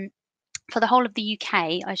 for the whole of the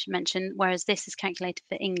UK, I should mention, whereas this is calculated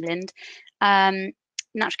for England,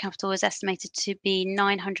 natural capital was estimated to be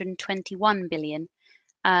 921 billion.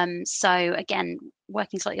 So again,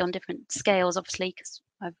 working slightly on different scales, obviously, because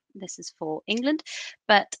this is for England.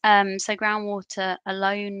 But so groundwater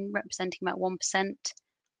alone representing about 1%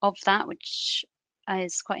 of that, which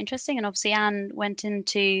is quite interesting. And obviously, Anne went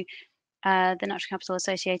into the natural capital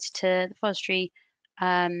associated to the forestry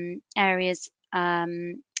areas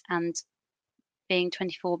and being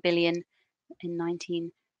 24 billion in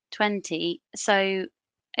 1920. So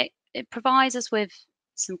it provides us with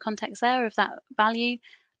some context there of that value,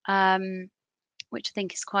 which I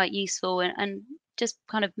think is quite useful, and just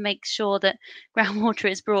kind of make sure that groundwater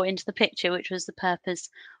is brought into the picture, which was the purpose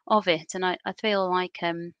of it. And I feel like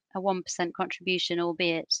a 1% contribution,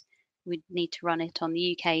 albeit we'd need to run it on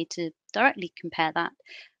the UK to directly compare that,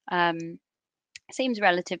 seems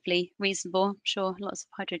relatively reasonable. I'm sure lots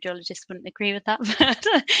of hydrogeologists wouldn't agree with that.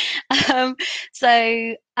 But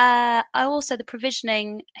so also the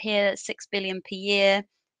provisioning here, 6 billion per year.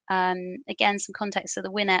 Again, some context of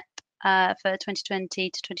the WINEP for 2020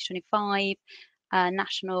 to 2025.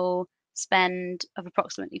 National spend of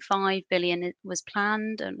approximately 5 billion was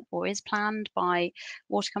planned or is planned by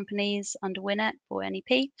water companies under WINEP or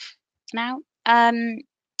NEP now.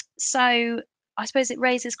 So I suppose it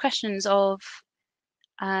raises questions of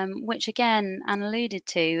which again Anne alluded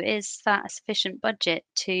to, is that a sufficient budget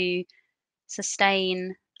to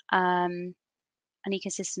sustain an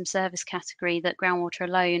ecosystem service category that groundwater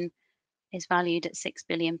alone is valued at 6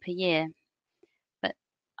 billion per year? But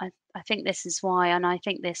I think this is why, and I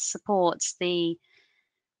think this supports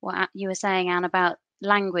what you were saying, Anne, about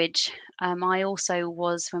language. I also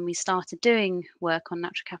was, when we started doing work on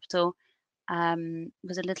natural capital,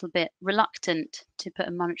 was a little bit reluctant to put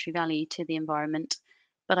a monetary value to the environment.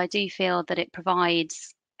 But I do feel that it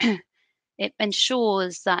provides, it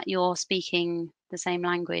ensures that you're speaking the same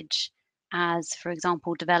language as, for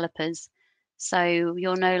example, developers. So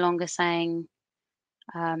you're no longer saying,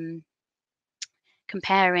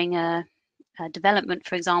 comparing a development,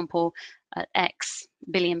 for example, at X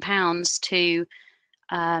billion pounds to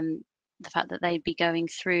the fact that they'd be going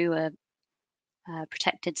through a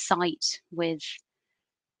protected site with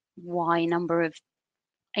Y number of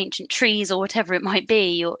ancient trees or whatever it might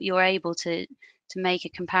be. You're able to make a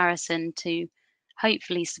comparison to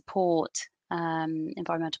hopefully support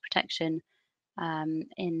environmental protection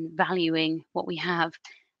in valuing what we have.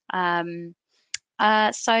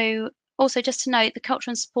 So also just to note, the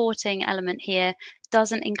cultural and sporting element here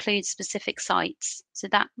doesn't include specific sites. So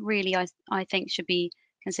that really, I think, should be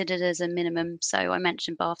considered as a minimum. So I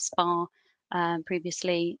mentioned Bath Spa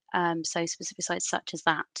previously. So specific sites such as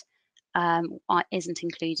that isn't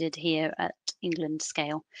included here at England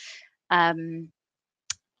scale.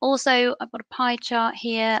 Also, I've got a pie chart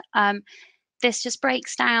here. This just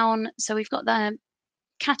breaks down. So we've got the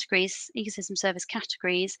categories, ecosystem service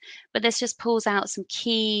categories, but this just pulls out some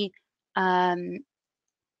key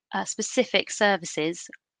specific services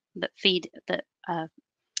that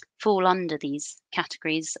fall under these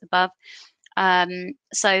categories above.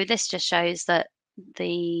 So this just shows that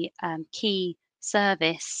the key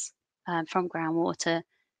service from groundwater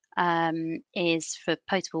is for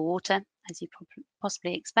potable water, as you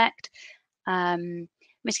possibly expect.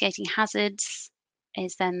 Mitigating hazards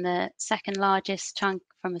is then the second largest chunk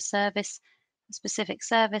from a specific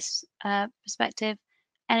service perspective.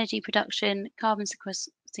 Energy production, carbon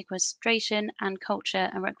sequestration, and culture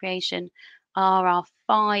and recreation are our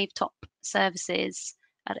 5 top services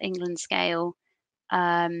at England scale.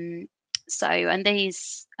 And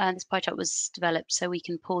this pie chart was developed so we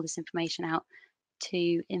can pull this information out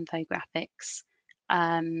to infographics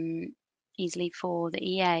easily for the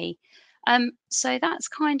EA. So that's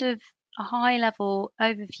kind of a high level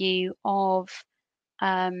overview of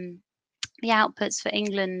the outputs for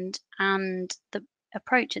England and the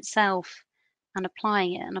approach itself and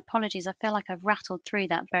applying it. And apologies, I feel like I've rattled through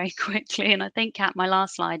that very quickly, and I think, Kat, my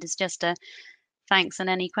last slide is just a thanks and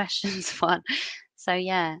any questions one. So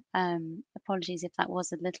yeah, apologies if that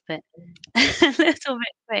was a little bit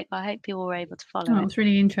quick, but I hope you all were able to follow it. It's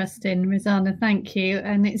really interesting, Rosanna, thank you.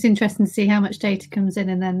 And it's interesting to see how much data comes in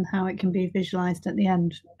and then how it can be visualised at the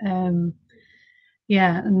end.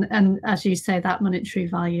 Yeah, and as you say, that monetary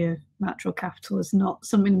value of natural capital is not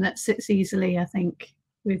something that sits easily, I think,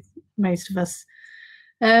 with most of us.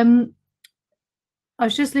 I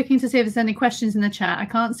was just looking to see if there's any questions in the chat. I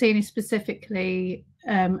can't see any specifically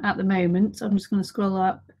at the moment, so I'm just going to scroll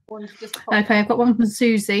up. Okay, I've got one from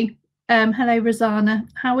Susie. Hello, Rosanna.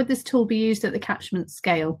 How would this tool be used at the catchment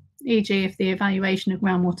scale, e.g. if the evaluation of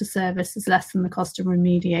groundwater service is less than the cost of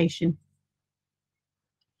remediation?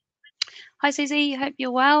 Hi, Susie. Hope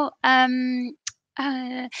you're well.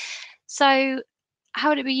 So how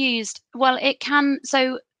would it be used? Well, it can.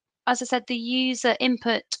 So as I said, the user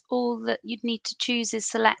input, all that you'd need to choose is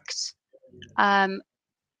select the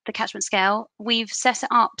catchment scale. We've set it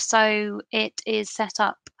up so it is set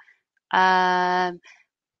up.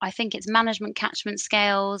 I think it's management catchment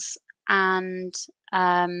scales, and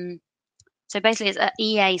so basically it's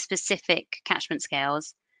EA specific catchment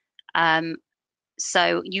scales.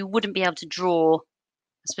 So you wouldn't be able to draw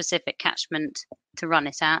a specific catchment to run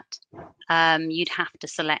it at. You'd have to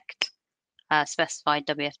select a specified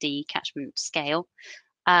WFD catchment scale,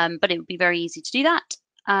 but it would be very easy to do that.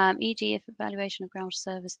 E.g. if evaluation of groundwater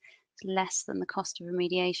service is less than the cost of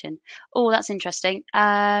remediation. Oh, that's interesting.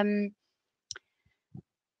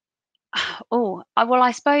 Well,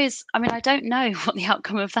 I suppose, I mean, I don't know what the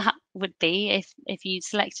outcome of that would be if you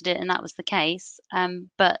selected it and that was the case,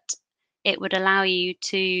 but it would allow you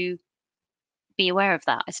to be aware of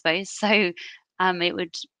that, I suppose. So it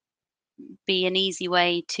would be an easy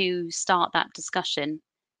way to start that discussion.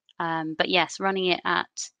 But yes, running it at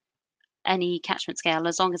any catchment scale,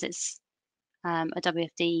 as long as it's a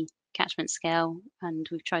WFD catchment scale, and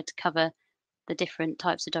we've tried to cover the different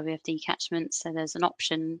types of WFD catchments, so there's an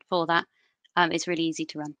option for that. It's really easy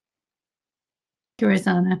to run. Thank you,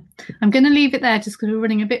 Rosanna. I'm going to leave it there just because we're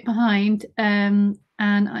running a bit behind, and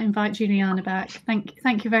I invite Juliana back.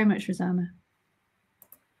 Thank you very much, Rosanna.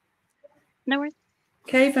 No worries.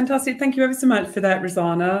 Okay, fantastic. Thank you ever so much for that,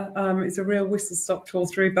 Rosanna. It's a real whistle-stop tour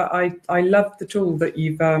through, but I love the tool that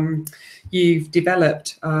you've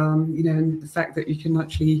developed. You know, and the fact that you can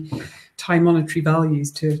actually tie monetary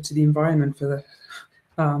values to the environment for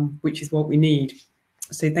the which is what we need.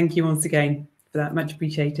 So thank you once again for that. Much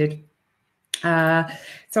appreciated. So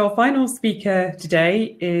our final speaker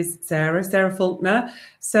today is Sarah Faulkner.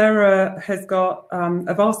 Sarah has got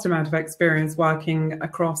a vast amount of experience working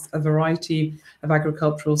across a variety of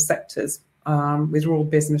agricultural sectors with rural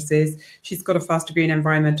businesses. She's got a first degree in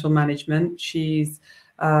environmental management. She's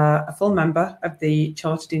a full member of the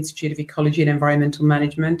Chartered Institute of Ecology and Environmental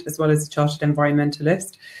Management, as well as a chartered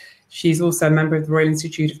environmentalist. She's also a member of the Royal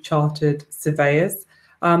Institute of Chartered Surveyors.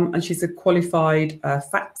 And she's a qualified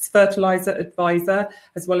FACTS fertiliser advisor,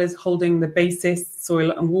 as well as holding the BASIS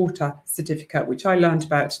Soil and Water Certificate, which I learned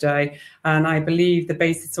about today. And I believe the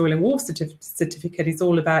BASIS Soil and Water Certificate is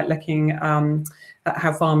all about looking at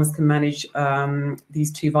how farmers can manage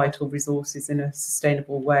these two vital resources in a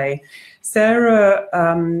sustainable way. Sarah,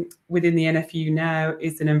 within the NFU now,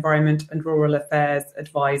 is an Environment and Rural Affairs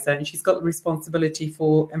advisor, and she's got the responsibility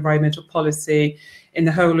for environmental policy in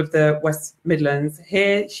the whole of the West Midlands.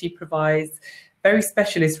 Here, she provides very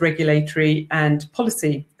specialist regulatory and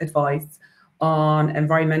policy advice on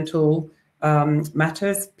environmental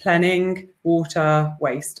matters, planning, water,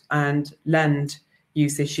 waste, and land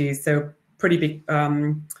use issues. So pretty big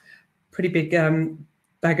bag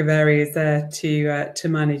of areas there to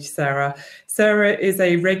manage, Sarah. Sarah is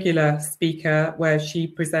a regular speaker where she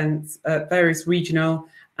presents at various regional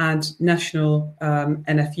and national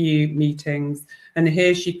NFU meetings. And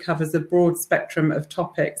here she covers a broad spectrum of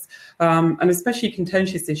topics, and especially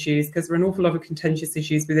contentious issues, because there are an awful lot of contentious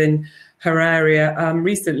issues within her area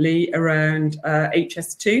recently around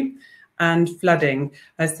HS2 and flooding.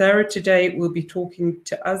 Sarah today will be talking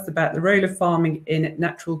to us about the role of farming in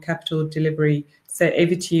natural capital delivery. So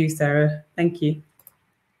over to you, Sarah. Thank you.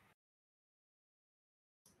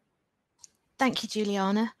 Thank you,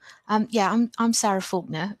 Juliana. I'm Sarah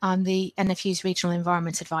Faulkner. I'm the NFU's Regional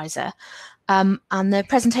Environment Advisor. And the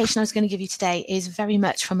presentation I was going to give you today is very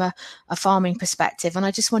much from a farming perspective. And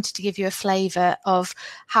I just wanted to give you a flavour of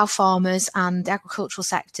how farmers and agricultural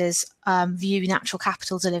sectors view natural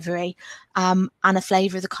capital delivery, and a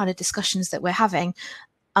flavour of the kind of discussions that we're having.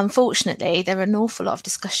 Unfortunately, there are an awful lot of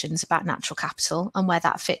discussions about natural capital and where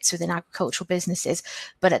that fits within agricultural businesses.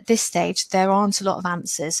 But at this stage, there aren't a lot of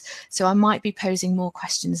answers. So I might be posing more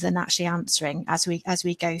questions than actually answering as we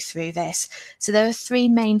go through this. So there are three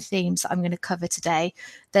main themes that I'm going to cover today.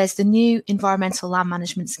 There's the new environmental land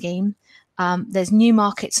management scheme. There's new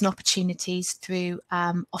markets and opportunities through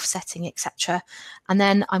offsetting, etc. And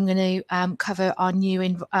then I'm going to cover our new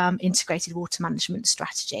integrated water management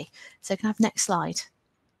strategy. So can I have next slide?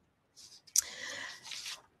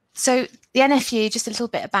 So the NFU, just a little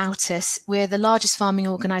bit about us. We're the largest farming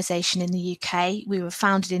organisation in the UK. We were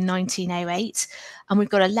founded in 1908, and we've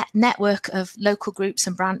got a network of local groups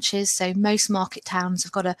and branches. So most market towns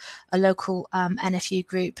have got a local NFU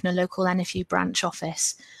group and a local NFU branch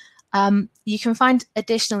office. You can find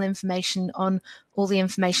additional information on all the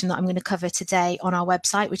information that I'm going to cover today on our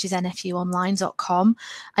website, which is nfuonline.com.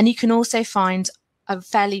 And you can also find a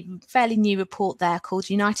fairly new report there called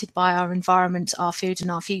United by Our Environment, Our Food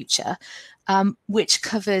and Our Future, which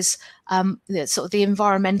covers the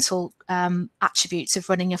environmental attributes of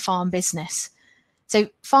running a farm business. So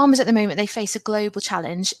farmers at the moment, they face a global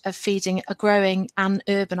challenge of feeding a growing and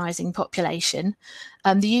urbanising population.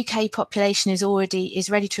 The UK population is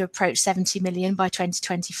ready to approach 70 million by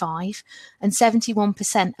 2025, and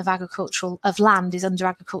 71% of land is under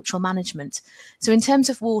agricultural management. So in terms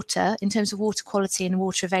of water quality and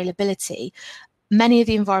water availability, many of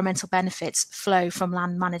the environmental benefits flow from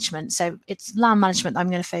land management. So it's land management that I'm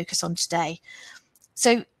going to focus on today.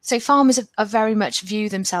 So farmers are very much view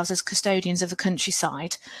themselves as custodians of the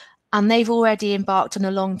countryside, and they've already embarked on a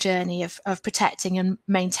long journey of protecting and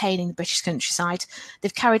maintaining the British countryside.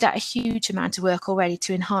 They've carried out a huge amount of work already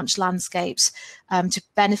to enhance landscapes, to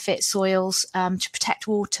benefit soils, to protect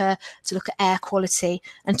water, to look at air quality,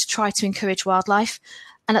 and to try to encourage wildlife.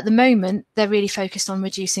 And at the moment, they're really focused on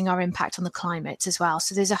reducing our impact on the climate as well.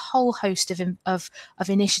 So there's a whole host of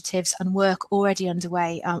initiatives and work already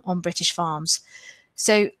underway on British farms.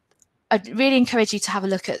 So I'd really encourage you to have a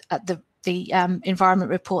look at the environment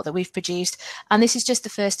report that we've produced. And this is just the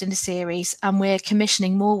first in a series, and we're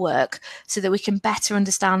commissioning more work so that we can better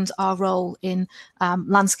understand our role in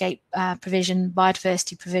landscape provision,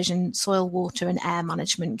 biodiversity provision, soil, water and air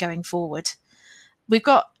management going forward. We've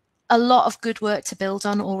got a lot of good work to build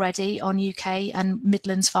on already on UK and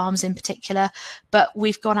Midlands farms in particular, but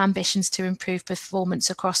we've got ambitions to improve performance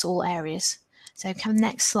across all areas. So come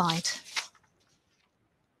next slide.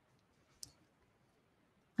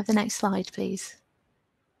 Have the next slide, please.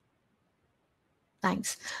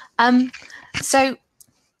 Thanks. Oh,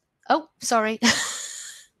 sorry.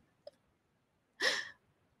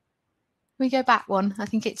 We go back one. I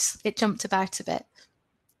think it jumped about a bit.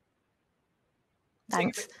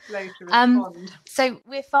 Thanks. So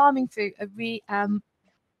we're farming through a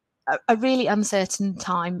really uncertain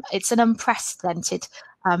time. It's an unprecedented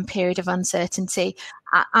period of uncertainty,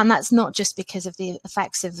 and that's not just because of the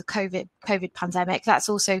effects of the COVID pandemic. That's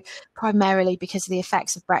also primarily because of the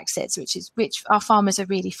effects of Brexit, which our farmers are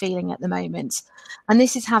really feeling at the moment. And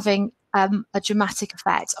this is having a dramatic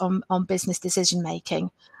effect on business decision making.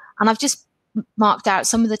 And I've just marked out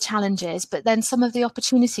some of the challenges, but then some of the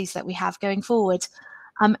opportunities that we have going forward.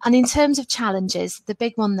 And in terms of challenges, the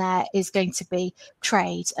big one there is going to be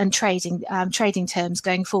trade and trading terms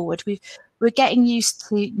going forward. We're getting used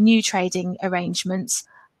to new trading arrangements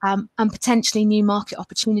and potentially new market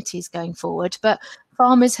opportunities going forward. But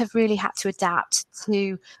farmers have really had to adapt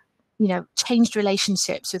to, changed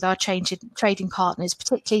relationships with our trading partners,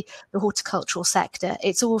 particularly the horticultural sector.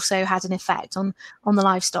 It's also had an effect on the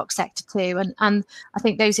livestock sector too, and I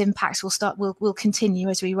think those impacts will continue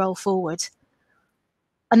as we roll forward.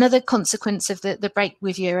 Another consequence of the break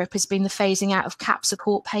with Europe has been the phasing out of CAP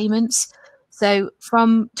support payments. So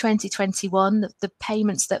from 2021, the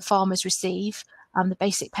payments that farmers receive, the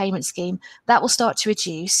basic payment scheme, that will start to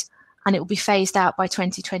reduce, and it will be phased out by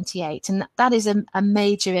 2028. And that is a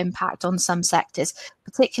major impact on some sectors,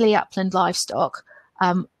 particularly upland livestock,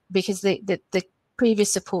 because the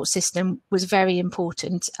previous support system was very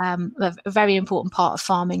important, a very important part of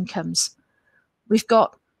farm incomes. We've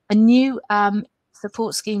got a new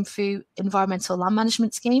support scheme through Environmental Land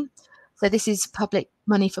Management Scheme. So this is public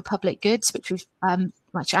money for public goods, which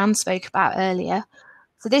Anne spoke about earlier.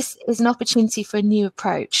 So this is an opportunity for a new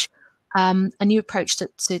approach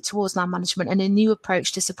towards land management, and a new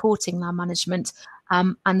approach to supporting land management,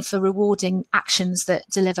 and for rewarding actions that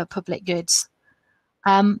deliver public goods.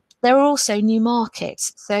 There are also new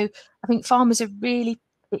markets. So I think farmers are really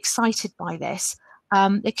excited by this.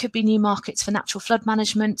 There could be new markets for natural flood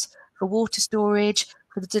management, for water storage,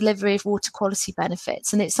 for the delivery of water quality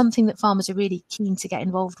benefits. And it's something that farmers are really keen to get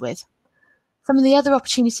involved with. Some of the other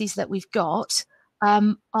opportunities that we've got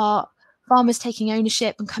are farmers taking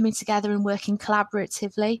ownership and coming together and working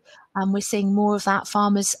collaboratively. We're seeing more of that,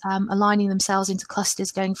 farmers aligning themselves into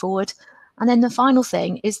clusters going forward. And then the final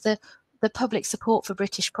thing is the public support for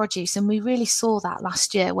British produce. And we really saw that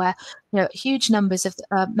last year, where huge numbers of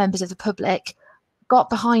members of the public got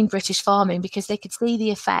behind British farming because they could see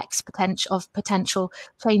the effects of potential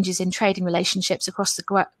changes in trading relationships across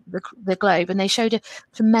the globe, and they showed a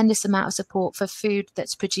tremendous amount of support for food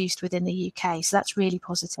that's produced within the UK. So that's really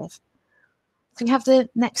positive. Can we have the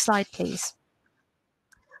next slide, please?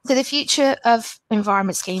 So the future of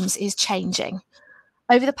environment schemes is changing.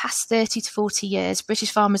 Over the past 30 to 40 years,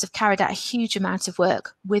 British farmers have carried out a huge amount of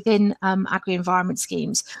work within agri-environment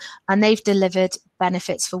schemes, and they've delivered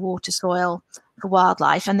benefits for water, soil, for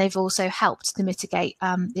wildlife, and they've also helped to mitigate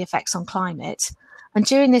the effects on climate. And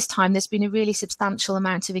during this time, there's been a really substantial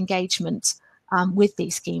amount of engagement with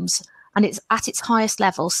these schemes. And it's at its highest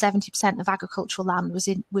level, 70% of agricultural land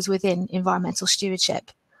was within environmental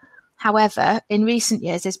stewardship. However, in recent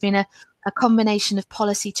years, there's been a combination of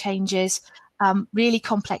policy changes, really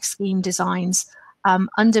complex scheme designs,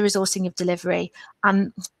 under-resourcing of delivery,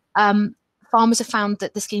 and farmers have found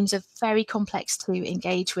that the schemes are very complex to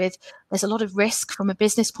engage with. There's a lot of risk from a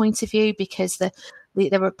business point of view because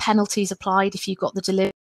there were penalties applied if you got the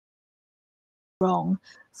delivery wrong.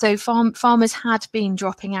 So farmers had been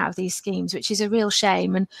dropping out of these schemes, which is a real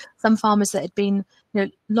shame. And some farmers that had been,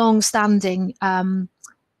 long-standing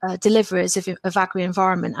deliverers of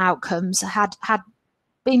agri-environment outcomes had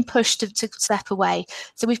been pushed to step away.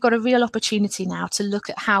 So we've got a real opportunity now to look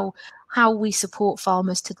at how we support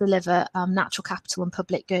farmers to deliver natural capital and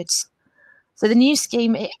public goods. So the new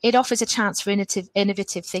scheme, it offers a chance for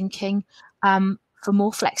innovative thinking, for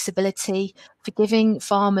more flexibility, for giving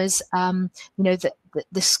farmers,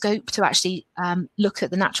 the scope to actually look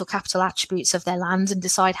at the natural capital attributes of their land and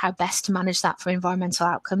decide how best to manage that for environmental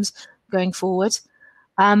outcomes going forward.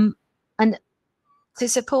 And to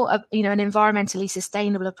support an environmentally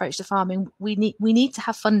sustainable approach to farming, we need to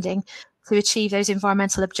have funding to achieve those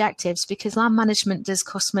environmental objectives, because land management does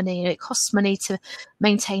cost money. It costs money to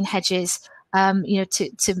maintain hedges,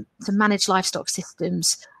 to manage livestock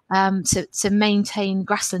systems, to maintain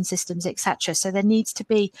grassland systems, etc. So there needs to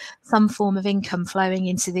be some form of income flowing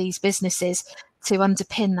into these businesses to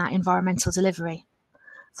underpin that environmental delivery.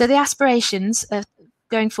 So the aspirations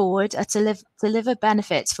going forward are to deliver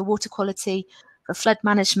benefits for water quality, for flood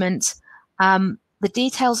management. The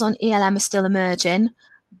details on ELM are still emerging,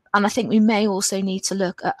 and I think we may also need to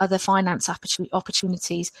look at other finance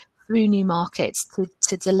opportunities through new markets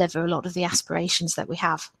to deliver a lot of the aspirations that we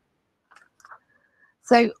have.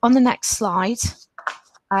 So on the next slide,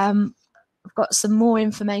 I've got some more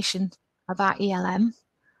information about ELM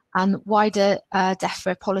and wider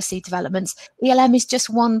DEFRA policy developments. ELM is just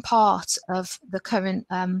one part of the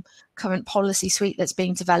current policy suite that's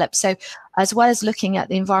being developed. So as well as looking at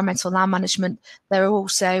the environmental land management, there are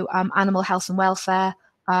also animal health and welfare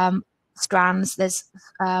strands. There's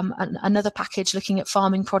another package looking at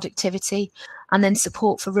farming productivity, and then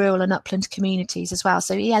support for rural and upland communities as well.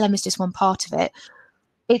 So ELM is just one part of it.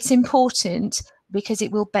 It's important because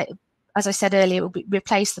it will be, as I said earlier, it will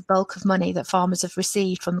replace the bulk of money that farmers have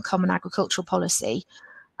received from the Common Agricultural Policy.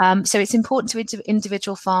 So it's important to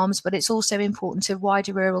individual farms, but it's also important to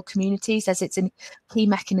wider rural communities, as it's a key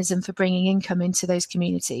mechanism for bringing income into those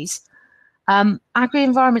communities.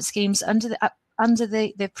 Agri-environment schemes under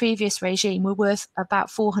the previous regime were worth about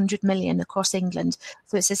 400 million across England,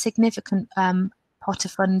 so it's a significant pot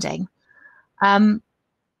of funding.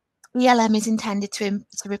 ELM is intended to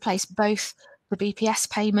replace both the BPS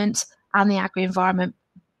payment and the agri-environment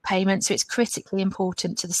payment, so it's critically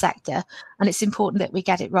important to the sector, and it's important that we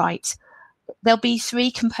get it right. There'll be three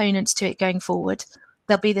components to it going forward.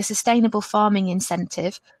 There'll be the sustainable farming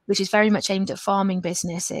incentive, which is very much aimed at farming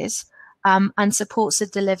businesses, and supports the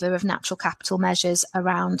delivery of natural capital measures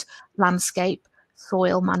around landscape,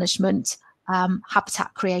 soil management,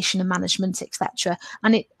 habitat creation and management, etc.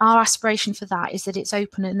 And our aspiration for that is that it's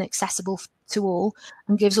open and accessible to all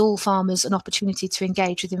and gives all farmers an opportunity to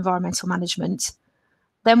engage with environmental management.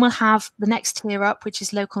 Then we'll have the next tier up, which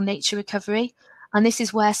is local nature recovery. And this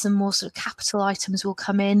is where some more sort of capital items will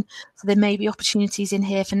come in. So there may be opportunities in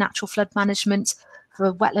here for natural flood management,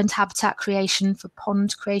 for wetland habitat creation, for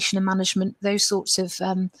pond creation and management, those sorts of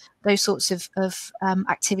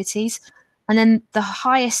activities. And then the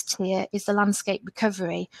highest tier is the landscape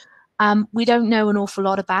recovery. We don't know an awful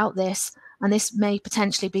lot about this, and this may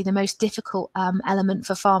potentially be the most difficult element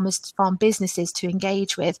for farm businesses to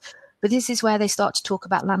engage with. But this is where they start to talk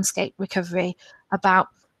about landscape recovery, about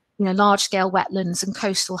large-scale wetlands and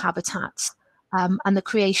coastal habitats, and the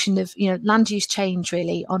creation of land use change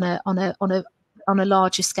really on a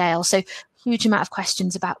larger scale. So huge amount of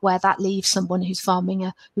questions about where that leaves someone who's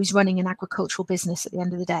who's running an agricultural business at the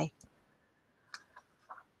end of the day.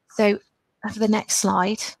 So for the next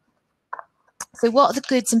slide. So what are the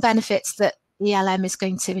goods and benefits that ELM is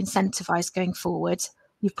going to incentivise going forward?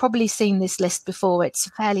 You've probably seen this list before. It's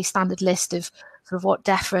a fairly standard list of sort of what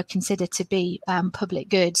DEFRA consider to be public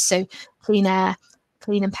goods. So clean air,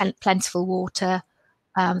 clean and plentiful water,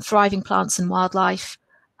 thriving plants and wildlife,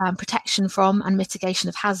 protection from and mitigation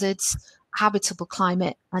of hazards, habitable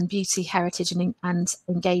climate, and beauty, heritage and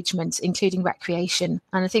engagement, including recreation.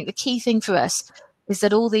 And I think the key thing for us is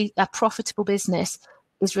that a profitable business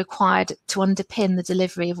is required to underpin the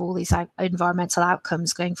delivery of all these environmental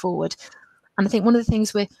outcomes going forward. And I think one of the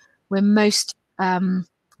things we're most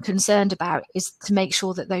concerned about is to make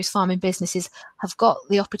sure that those farming businesses have got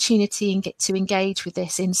the opportunity and get to engage with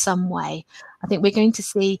this in some way. I think we're going to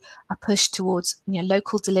see a push towards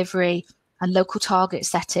local delivery and local target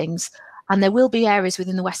settings, and there will be areas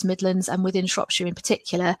within the West Midlands and within Shropshire in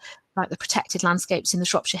particular, like the protected landscapes in the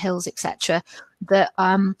Shropshire Hills, etc., that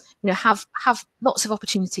have lots of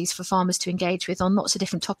opportunities for farmers to engage with on lots of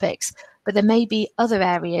different topics. But there may be other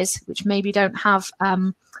areas which maybe don't have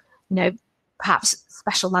perhaps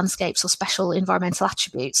special landscapes or special environmental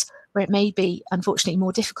attributes, where it may be unfortunately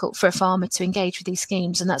more difficult for a farmer to engage with these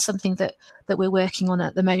schemes. And that's something that we're working on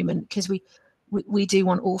at the moment, because we do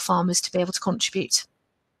want all farmers to be able to contribute.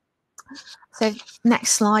 So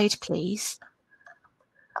next slide, please.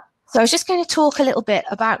 So I was just going to talk a little bit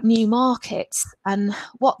about new markets and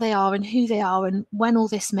what they are and who they are and when all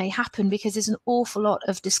this may happen, because there's an awful lot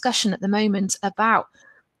of discussion at the moment about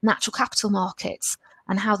natural capital markets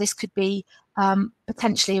and how this could be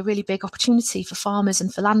potentially a really big opportunity for farmers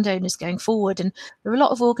and for landowners going forward. And there are a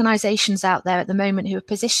lot of organisations out there at the moment who are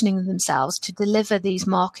positioning themselves to deliver these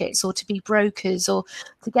markets, or to be brokers, or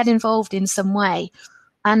to get involved in some way.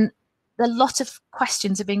 And a lot of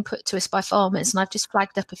questions are being put to us by farmers, and I've just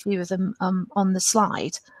flagged up a few of them on the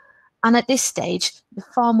slide. And at this stage, there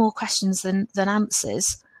are far more questions than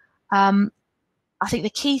answers. I think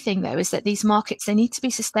the key thing, though, is that these markets, they need to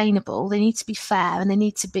be sustainable, they need to be fair, and they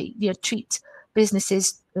need to be, treat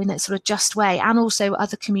businesses in a sort of just way, and also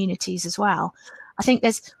other communities as well. I think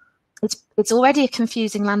it's already a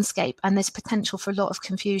confusing landscape, and there's potential for a lot of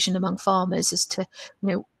confusion among farmers as to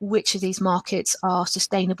which of these markets are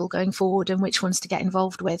sustainable going forward and which ones to get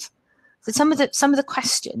involved with. So some of the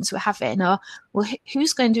questions we're having are, well,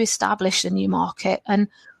 who's going to establish a new market, and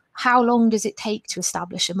how long does it take to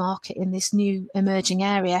establish a market in this new emerging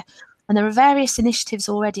area? And there are various initiatives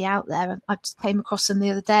already out there. I just came across them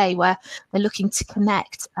the other day, where they're looking to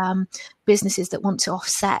connect businesses that want to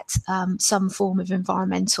offset some form of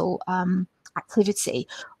environmental activity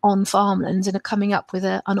on farmlands, and are coming up with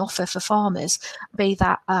an offer for farmers, be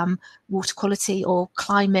that water quality or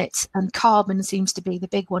climate, and carbon seems to be the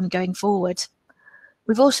big one going forward.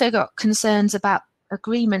 We've also got concerns about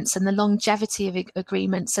agreements and the longevity of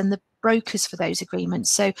agreements and the brokers for those agreements.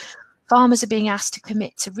 So farmers are being asked to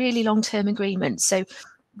commit to really long-term agreements, so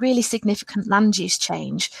really significant land use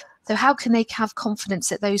change. So how can they have confidence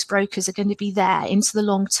that those brokers are going to be there into the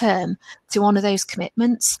long term to honour those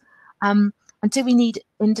commitments? And do we need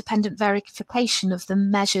independent verification of the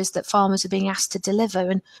measures that farmers are being asked to deliver?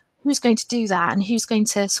 And who's going to do that? And who's going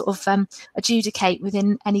to sort of adjudicate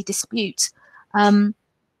within any dispute? And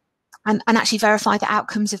actually verify that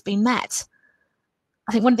outcomes have been met.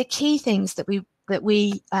 I think one of the key things that we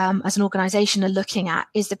as an organisation are looking at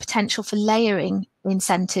is the potential for layering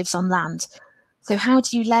incentives on land. So how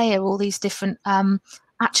do you layer all these different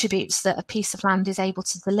attributes that a piece of land is able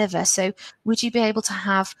to deliver? So would you be able to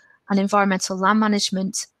have an environmental land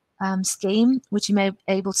management scheme? Would you be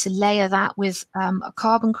able to layer that with a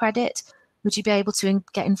carbon credit? Would you be able to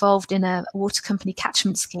get involved in a water company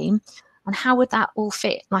catchment scheme? And how would that all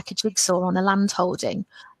fit like a jigsaw on a land holding?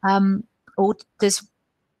 Or does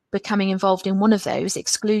becoming involved in one of those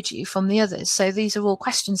exclude you from the others? So these are all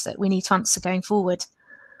questions that we need to answer going forward.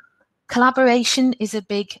 Collaboration is a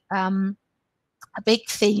big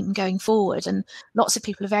theme going forward, and lots of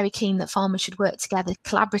people are very keen that farmers should work together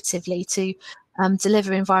collaboratively to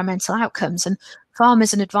deliver environmental outcomes. And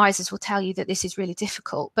farmers and advisors will tell you that this is really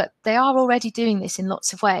difficult, but they are already doing this in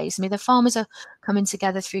lots of ways. I mean, the farmers are coming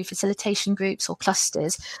together through facilitation groups or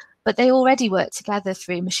clusters, but they already work together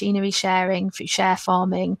through machinery sharing, through share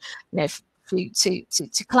farming, through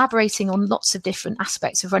to collaborating on lots of different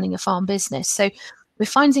aspects of running a farm business. So we're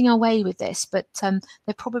finding our way with this, but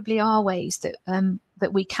there probably are ways that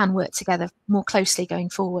that we can work together more closely going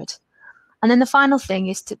forward. And then the final thing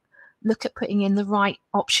is to look at putting in the right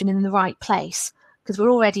option in the right place, because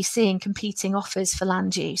we're already seeing competing offers for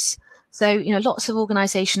land use. So, lots of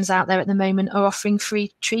organisations out there at the moment are offering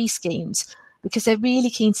free tree schemes because they're really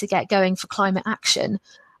keen to get going for climate action.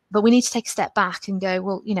 But we need to take a step back and go,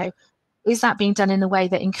 well, is that being done in a way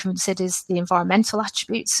that considers the environmental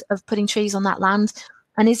attributes of putting trees on that land?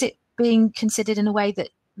 And is it being considered in a way that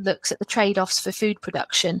looks at the trade-offs for food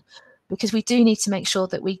production? Because we do need to make sure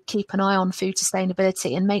that we keep an eye on food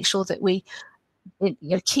sustainability and make sure that we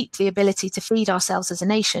keep the ability to feed ourselves as a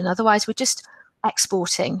nation. Otherwise, we're just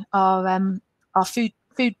exporting our food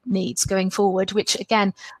needs going forward, which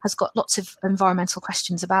again has got lots of environmental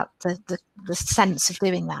questions about the sense of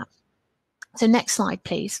doing that. So next slide,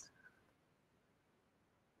 please.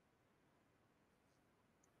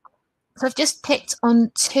 So I've just picked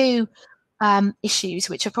on two issues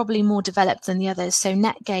which are probably more developed than the others, so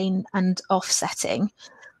net gain and offsetting.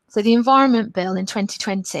 So the Environment Bill in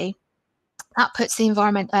 2020, that puts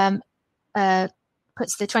the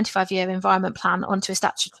puts the 25-year environment plan onto a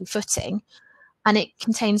statutory footing, and it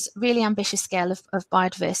contains really ambitious scale of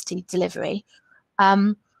biodiversity delivery.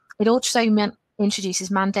 It also introduces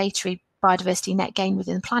mandatory biodiversity net gain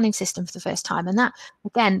within the planning system for the first time, and that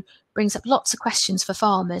again brings up lots of questions for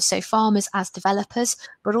farmers, so farmers as developers,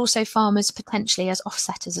 but also farmers potentially as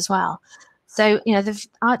offsetters as well. So, you know, the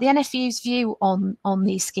NFU's view on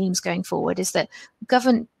these schemes going forward is that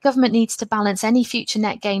government needs to balance any future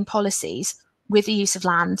net gain policies with the use of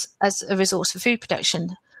land as a resource for food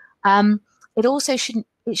production. It also should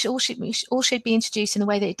be introduced in a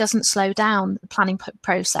way that it doesn't slow down the planning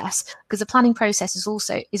process, because the planning process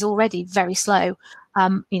is already very slow,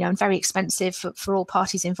 you know, and very expensive for all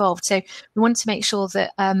parties involved. So we want to make sure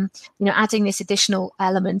that you know, adding this additional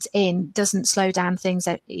element in doesn't slow down things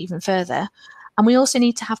even further. And we also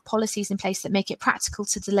need to have policies in place that make it practical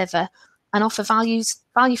to deliver and offer value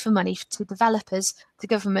for money to developers, to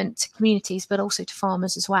government, to communities, but also to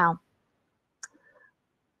farmers as well.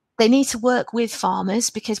 They need to work with farmers,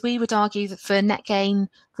 because we would argue that for net gain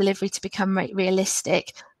delivery to become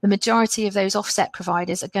realistic, the majority of those offset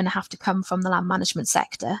providers are going to have to come from the land management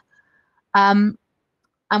sector. And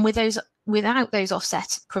without those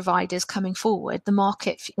offset providers coming forward, the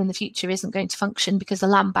market in the future isn't going to function, because the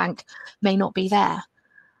land bank may not be there.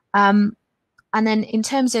 And then in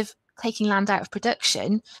terms of taking land out of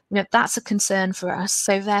production, you know, that's a concern for us.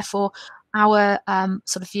 So therefore, our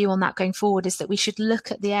sort of view on that going forward is that we should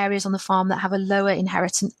look at the areas on the farm that have a lower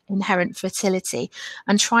inherent fertility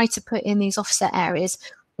and try to put in these offset areas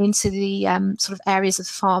into the sort of areas of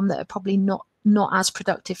the farm that are probably not as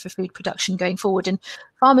productive for food production going forward. And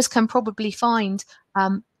farmers can probably find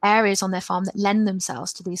areas on their farm that lend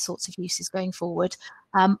themselves to these sorts of uses going forward.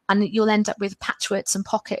 And you'll end up with patchworks and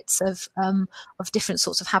pockets of different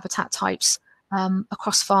sorts of habitat types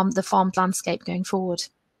across the farmed landscape going forward.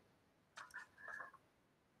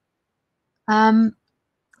 So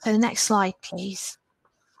the next slide, please.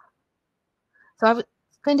 So I was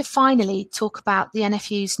going to finally talk about the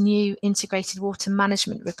NFU's new integrated water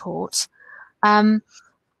management report.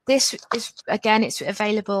 This is, again, it's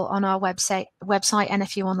available on our website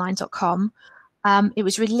nfuonline.com. It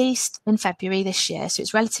was released in February this year, so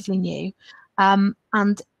it's relatively new. And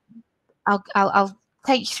I'll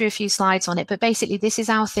take you through a few slides on it, but basically this is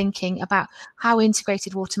our thinking about how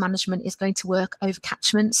integrated water management is going to work over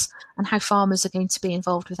catchments and how farmers are going to be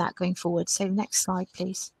involved with that going forward. So next slide,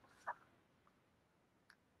 please.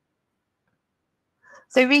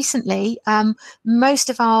 So recently, most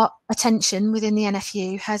of our attention within the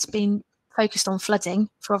NFU has been focused on flooding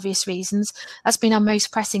for obvious reasons. That's been our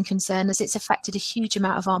most pressing concern, as it's affected a huge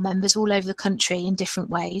amount of our members all over the country in different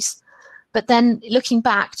ways. But then looking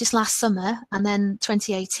back, just last summer and then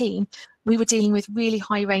 2018, we were dealing with really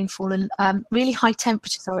high rainfall and really high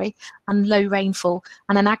temperature, and low rainfall,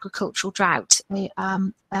 and an agricultural drought, the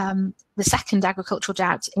second agricultural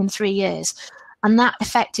drought in 3 years. And that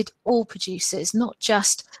affected all producers, not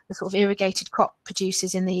just the sort of irrigated crop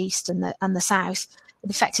producers in the east and the south. It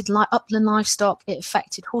affected upland livestock, it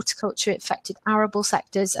affected horticulture, it affected arable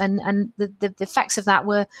sectors, and the effects of that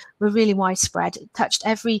were really widespread. It touched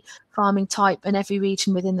every farming type and every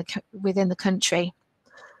region within the country.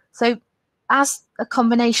 So as a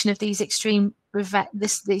combination of these extreme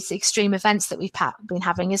events that we've been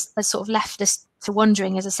having has sort of left us to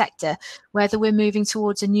wondering as a sector whether we're moving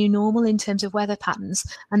towards a new normal in terms of weather patterns,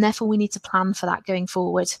 and therefore we need to plan for that going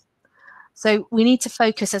forward. So we need to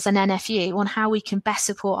focus as an NFU on how we can best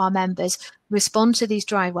support our members respond to these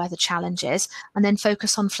dry weather challenges, and then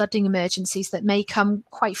focus on flooding emergencies that may come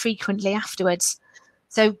quite frequently afterwards.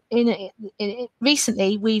 So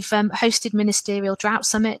recently we've hosted ministerial drought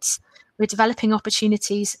summits. We're developing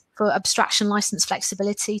opportunities for abstraction license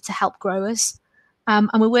flexibility to help growers. And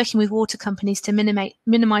we're working with water companies to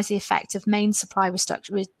minimise the effect of main supply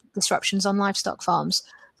disruptions on livestock farms.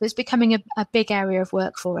 So it's becoming a big area of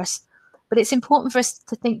work for us. But it's important for us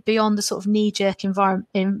to think beyond the sort of knee-jerk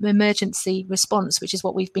emergency response, which is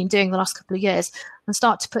what we've been doing the last couple of years, and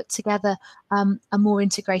start to put together a more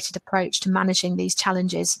integrated approach to managing these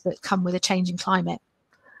challenges that come with a changing climate.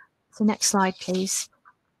 So next slide, please.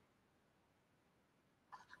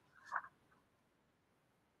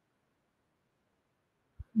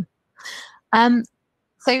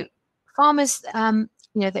 So farmers, there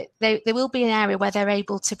will be an area where they're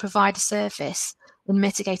able to provide a service in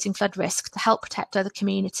mitigating flood risk to help protect other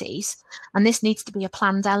communities, and this needs to be a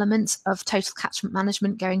planned element of total catchment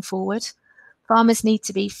management going forward. Farmers need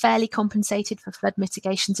to be fairly compensated for flood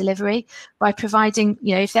mitigation delivery by providing,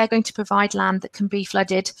 if they're going to provide land that can be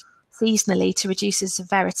flooded seasonally to reduce the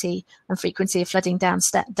severity and frequency of flooding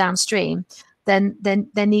downstream, then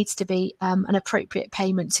there needs to be an appropriate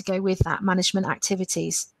payment to go with that management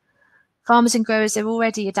activities. Farmers and growers are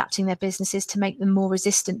already adapting their businesses to make them more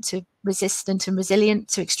resistant and resilient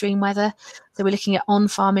to extreme weather. So we're looking at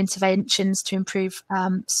on-farm interventions to improve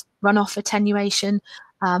runoff attenuation,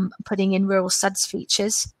 putting in rural suds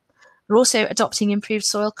features. We're also adopting improved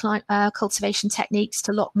soil cultivation techniques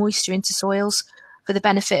to lock moisture into soils for the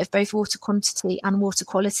benefit of both water quantity and water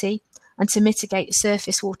quality, and to mitigate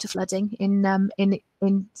surface water flooding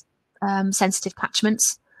in sensitive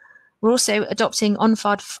catchments. We're also adopting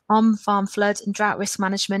on-farm flood and drought risk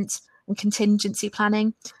management and contingency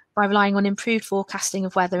planning by relying on improved forecasting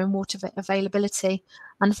of weather and water availability.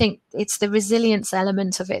 And I think it's the resilience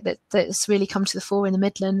element of it that's really come to the fore in the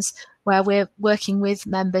Midlands, where we're working with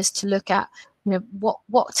members to look at,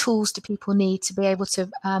 what tools do people need to be able to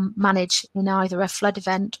manage in either a flood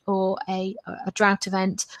event or a drought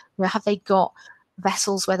event. Have they got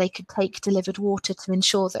vessels where they could take delivered water to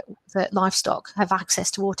ensure that livestock have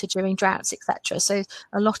access to water during droughts, etc. So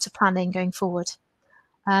a lot of planning going forward.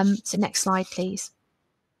 So next slide, please.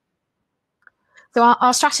 So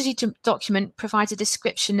our strategy document provides a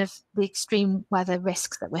description of the extreme weather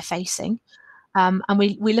risks that we're facing. And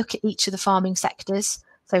we look at each of the farming sectors,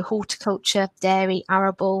 so horticulture, dairy,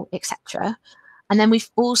 arable, etc. And then we've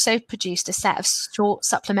also produced a set of short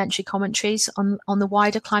supplementary commentaries on the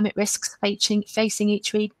wider climate risks facing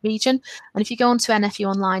each region. And if you go onto NFU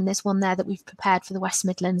Online, there's one there that we've prepared for the West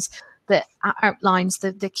Midlands that outlines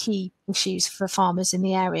the key issues for farmers in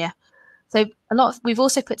the area. So we've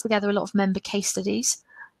also put together a lot of member case studies,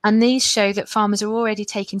 and these show that farmers are already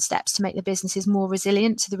taking steps to make their businesses more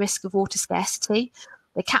resilient to the risk of water scarcity.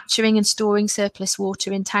 They're capturing and storing surplus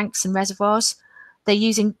water in tanks and reservoirs. They're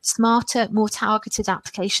using smarter, more targeted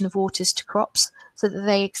application of waters to crops so that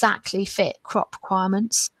they exactly fit crop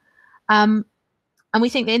requirements. And we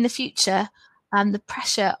think that in the future, the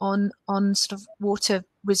pressure on sort of water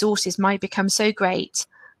resources might become so great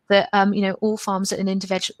that all farms at an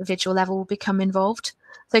individual level will become involved.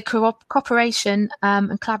 So cooperation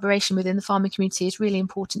and collaboration within the farming community is really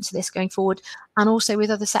important to this going forward, and also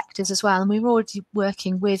with other sectors as well. And we're already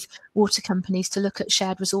working with water companies to look at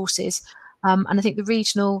shared resources. And I think the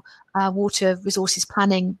regional water resources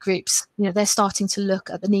planning groups, they're starting to look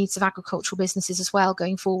at the needs of agricultural businesses as well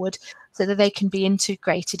going forward, so that they can be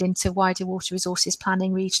integrated into wider water resources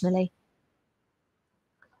planning regionally.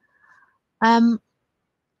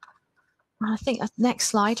 I think next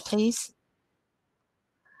slide, please.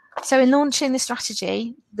 So in launching the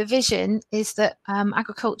strategy, the vision is that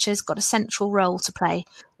agriculture has got a central role to play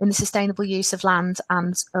in the sustainable use of land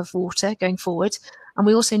and of water going forward. And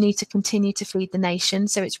we also need to continue to feed the nation.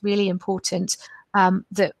 So it's really important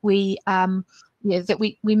that we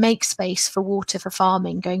make space for water for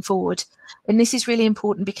farming going forward. And this is really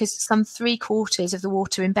important because some 3/4 of the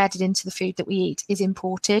water embedded into the food that we eat is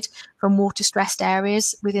imported from water stressed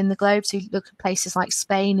areas within the globe. So you look at places like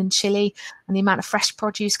Spain and Chile, and the amount of fresh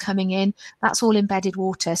produce coming in, that's all embedded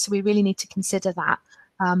water. So we really need to consider that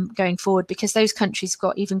going forward, because those countries have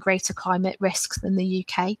got even greater climate risks than the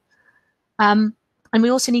UK. And we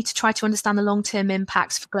also need to try to understand the long-term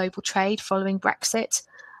impacts for global trade following Brexit,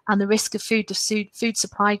 and the risk of food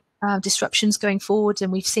supply disruptions going forward.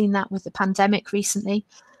 And we've seen that with the pandemic recently.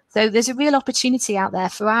 So there's a real opportunity out there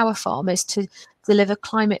for our farmers to deliver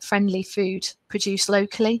climate-friendly food produced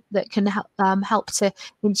locally that can help to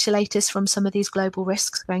insulate us from some of these global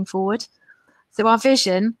risks going forward. So our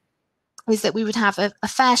vision is that we would have a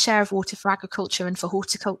fair share of water for agriculture and for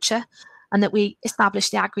horticulture, and that we establish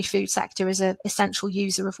the agri-food sector as an essential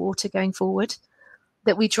user of water going forward,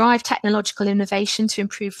 that we drive technological innovation to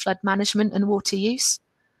improve flood management and water use,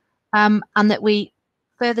 and that we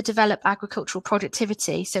further develop agricultural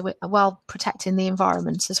productivity, so while protecting the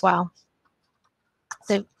environment as well.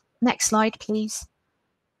 So next slide, please.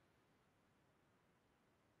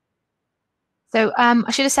 So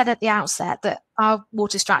I should have said at the outset that our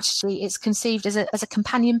water strategy is conceived as a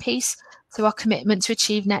companion piece to our commitment to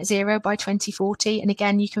achieve net zero by 2040. And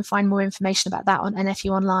again, you can find more information about that on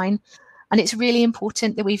NFU Online. And it's really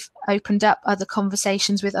important that we've opened up other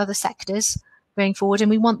conversations with other sectors going forward. And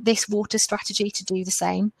we want this water strategy to do the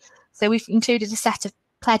same. So we've included a set of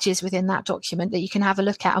pledges within that document that you can have a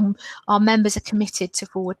look at. And our members are committed to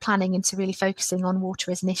forward planning and to really focusing on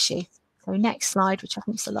water as an issue. So next slide, which I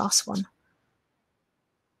think is the last one.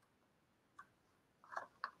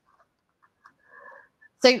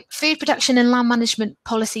 So food production and land management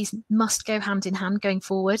policies must go hand in hand going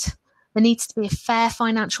forward. There needs to be a fair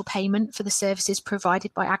financial payment for the services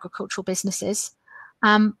provided by agricultural businesses.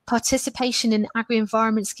 Participation in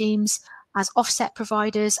agri-environment schemes as offset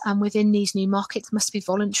providers and within these new markets must be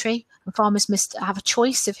voluntary, and farmers must have a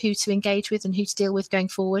choice of who to engage with and who to deal with going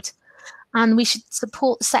forward. And we should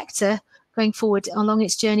support the sector going forward along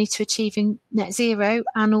its journey to achieving net zero,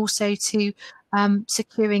 and also to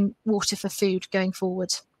securing water for food going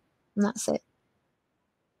forward. And that's it.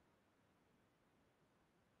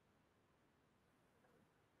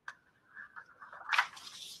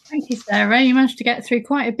 Thank you, Sarah. You managed to get through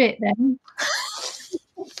quite a bit then.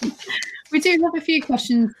 We do have a few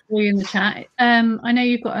questions for you in the chat. I know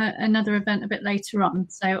you've got another event a bit later on,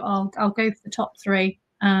 so I'll go for the top 3,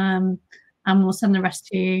 and we'll send the rest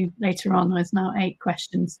to you later on. There's now 8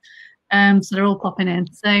 questions, so they're all popping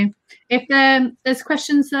in. So if there's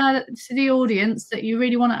questions to the audience that you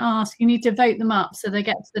really want to ask, you need to vote them up so they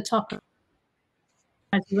get to the top.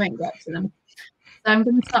 As you won't get to them. So I'm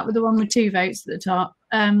going to start with the one with 2 votes at the top.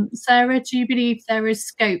 Sarah, do you believe there is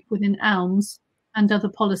scope within ELMS and other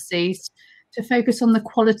policies to focus on the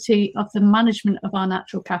quality of the management of our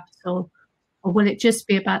natural capital, or will it just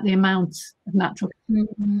be about the amount of natural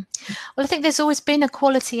capital? Well, I think there's always been a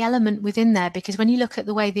quality element within there, because when you look at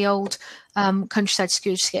the way the old countryside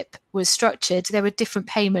stewardship was structured, there were different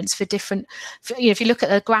payments for different, if you look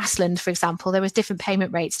at a grassland, for example, there was different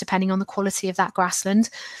payment rates depending on the quality of that grassland.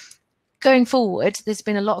 Going forward, there's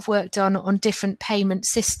been a lot of work done on different payment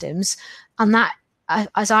systems, and that,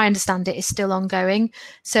 as I understand it, is still ongoing.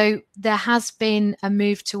 So there has been a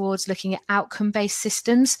move towards looking at outcome-based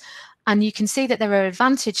systems, and you can see that there are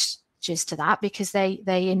advantages to that, because they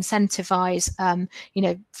incentivize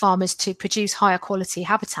farmers to produce higher quality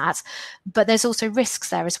habitat. But there's also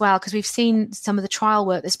risks there as well, because we've seen some of the trial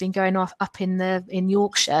work that's been going on up in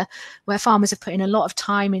Yorkshire, where farmers have put in a lot of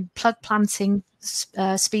time in plug planting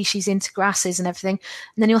species into grasses and everything,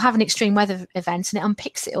 and then you'll have an extreme weather event and it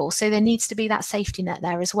unpicks it all. So there needs to be that safety net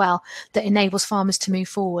there as well that enables farmers to move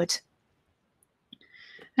forward.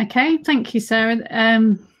 Okay, thank you, Sarah.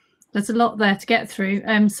 There's a lot there to get through.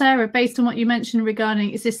 Sarah, based on what you mentioned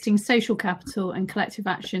regarding existing social capital and collective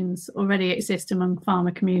actions already exist among farmer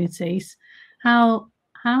communities, are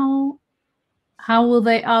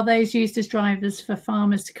those used as drivers for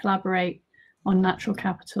farmers to collaborate on natural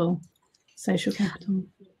capital? Social capital.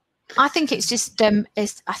 I think it's just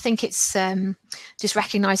just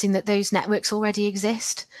recognising that those networks already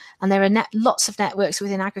exist, and there are lots of networks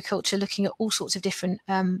within agriculture looking at all sorts of different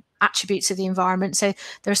attributes of the environment. So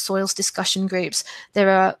there are soils discussion groups, there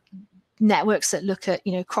are networks that look at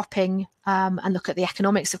cropping and look at the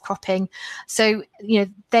economics of cropping. So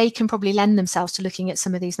they can probably lend themselves to looking at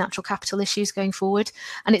some of these natural capital issues going forward.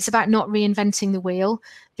 And it's about not reinventing the wheel,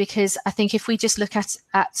 because I think if we just look at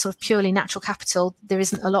sort of purely natural capital, there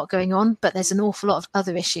isn't a lot going on, but there's an awful lot of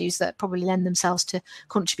other issues that probably lend themselves to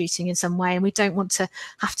contributing in some way, and we don't want to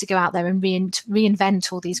have to go out there and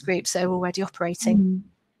reinvent all these groups that are already operating.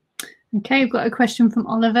 Okay, we've got a question from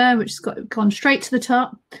Oliver, which has gone straight to the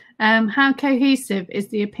top. How cohesive is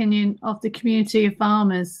the opinion of the community of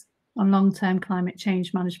farmers on long-term climate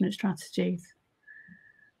change management strategies?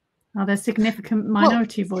 Are there significant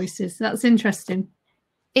minority voices? That's interesting.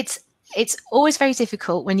 It's always very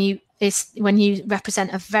difficult when you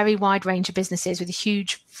represent a very wide range of businesses with a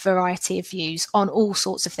huge variety of views on all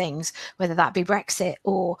sorts of things, whether that be Brexit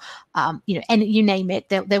or you name it.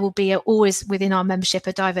 There will be always within our membership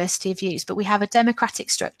a diversity of views, but we have a democratic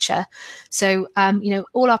structure. So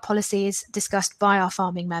all our policy is discussed by our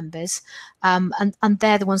farming members, and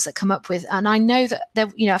they're the ones that come up with. And I know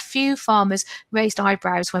that a few farmers raised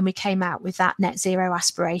eyebrows when we came out with that net zero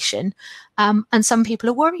aspiration, and some people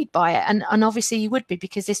are worried by it, and obviously you would be,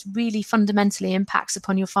 because this really fundamentally impacts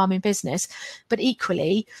upon your farming business. But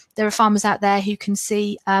equally, there are farmers out there who can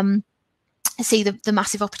see the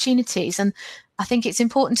massive opportunities. And I think it's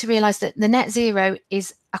important to realise that the net zero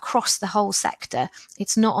is across the whole sector.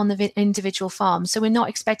 It's not on the individual farm. So we're not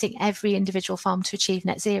expecting every individual farm to achieve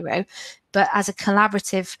net zero, but as a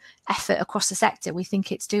collaborative effort across the sector, we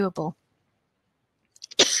think it's doable.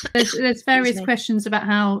 There's various questions about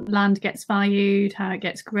how land gets valued, how it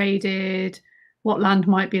gets graded, what land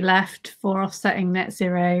might be left for offsetting net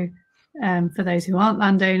zero for those who aren't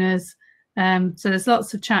landowners. So there's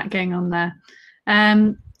lots of chat going on there.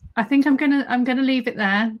 I think I'm gonna leave it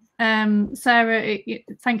there. Sarah,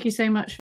 thank you so much